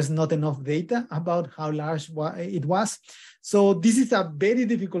 there's not enough data about how large it was. So this is a very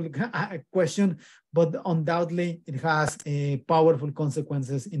difficult question, but undoubtedly it has powerful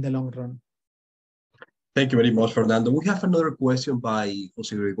consequences in the long run. Thank you very much, Fernando. We have another question by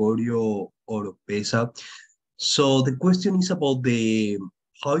Jose Gregorio Oropesa. So the question is about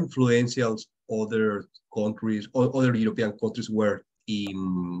how influential other countries or other European countries were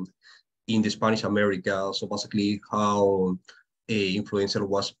in the Spanish America. So basically how influential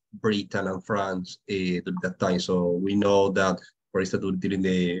was Britain and France during that time. So we know that, for instance, during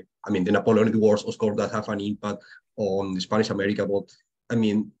the Napoleonic Wars, of course, that have an impact on the Spanish America, but I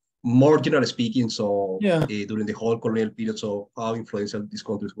mean, more generally speaking, so yeah. During the whole colonial period, so how influential these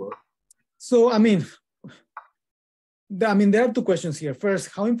countries were? So, I mean, there are two questions here.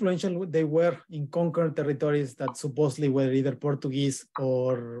 First, how influential they were in conquered territories that supposedly were either Portuguese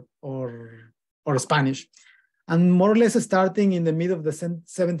or Spanish. And more or less starting in the middle of the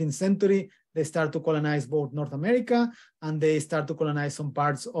 17th century, they start to colonize both North America and they start to colonize some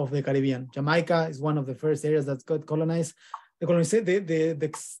parts of the Caribbean. Jamaica is one of the first areas that got colonized. The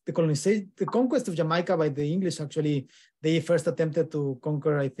conquest of Jamaica by the English, actually, they first attempted to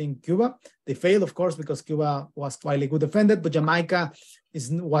conquer, I think, Cuba. They failed, of course, because Cuba was quite good defended, but Jamaica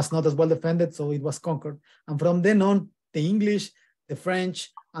was not as well defended, so it was conquered. And from then on, the English, the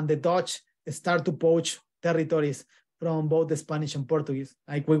French, and the Dutch start to poach territories from both the Spanish and Portuguese.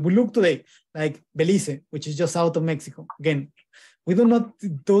 Like we look today, like Belize, which is just south of Mexico. Again, we do not,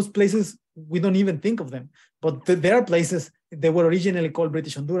 those places, we don't even think of them, but there are places, they were originally called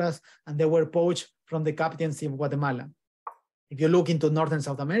British Honduras, and they were poached from the captaincy of Guatemala. If you look into Northern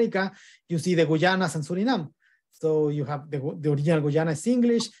South America, you see the Guyanas and Suriname. So you have the original Guyana is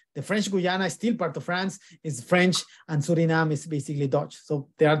English, the French Guyana is still part of France, is French, and Suriname is basically Dutch. So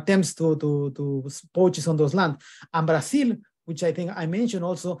there are attempts to poach on those lands. And Brazil, which I think I mentioned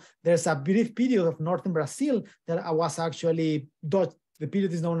also, there's a brief period of northern Brazil that was actually Dutch. The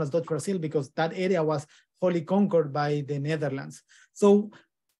period is known as Dutch Brazil because that area was wholly conquered by the Netherlands. So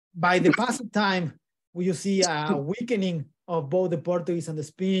by the passing time, you see a weakening of both the Portuguese and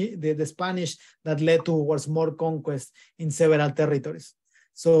the Spanish that led towards more conquest in several territories.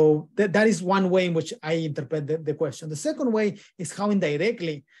 So that is one way in which I interpret the question. The second way is how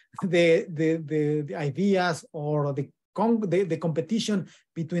indirectly the ideas or the competition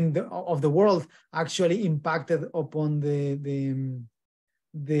between the world actually impacted upon the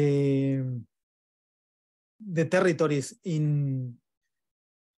territories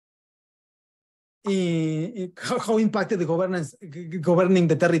how impacted the governing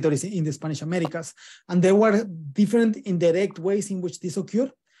the territories in the Spanish Americas. And there were different indirect ways in which this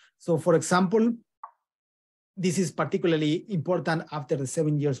occurred. So for example, this is particularly important after the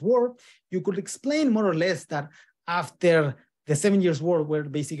 7 Years' War. You could explain more or less that after the 7 Years' War, where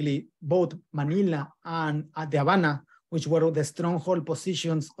basically both Manila and the Havana, which were the stronghold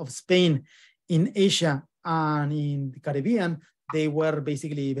positions of Spain in Asia and in the Caribbean, they were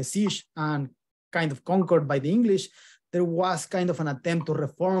basically besieged and kind of conquered by the English. There was kind of an attempt to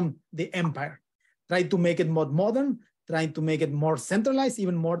reform the empire, try to make it more modern, trying to make it more centralized,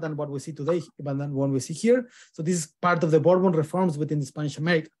 even more than what we see today, even than what we see here. So this is part of the Bourbon reforms within the Spanish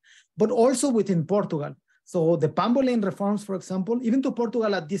America, but also within Portugal. So the Pamboline reforms, for example, even to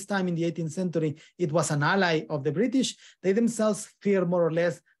Portugal at this time in the 18th century, it was an ally of the British. They themselves feared more or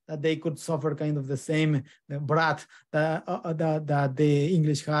less that they could suffer kind of the same brat that the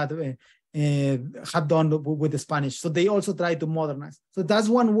English had done with the Spanish. So they also tried to modernize. So that's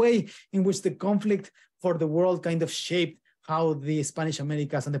one way in which the conflict for the world kind of shaped how the Spanish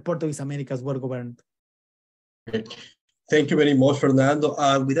Americas and the Portuguese Americas were governed. Okay. Thank you very much, Fernando.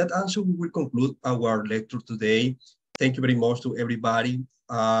 With that answer, we will conclude our lecture today. Thank you very much to everybody.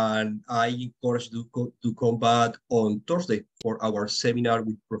 And I encourage you to come back on Thursday for our seminar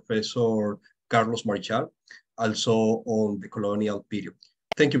with Professor Carlos Marichal, also on the colonial period.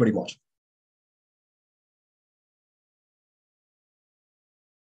 Thank you very much.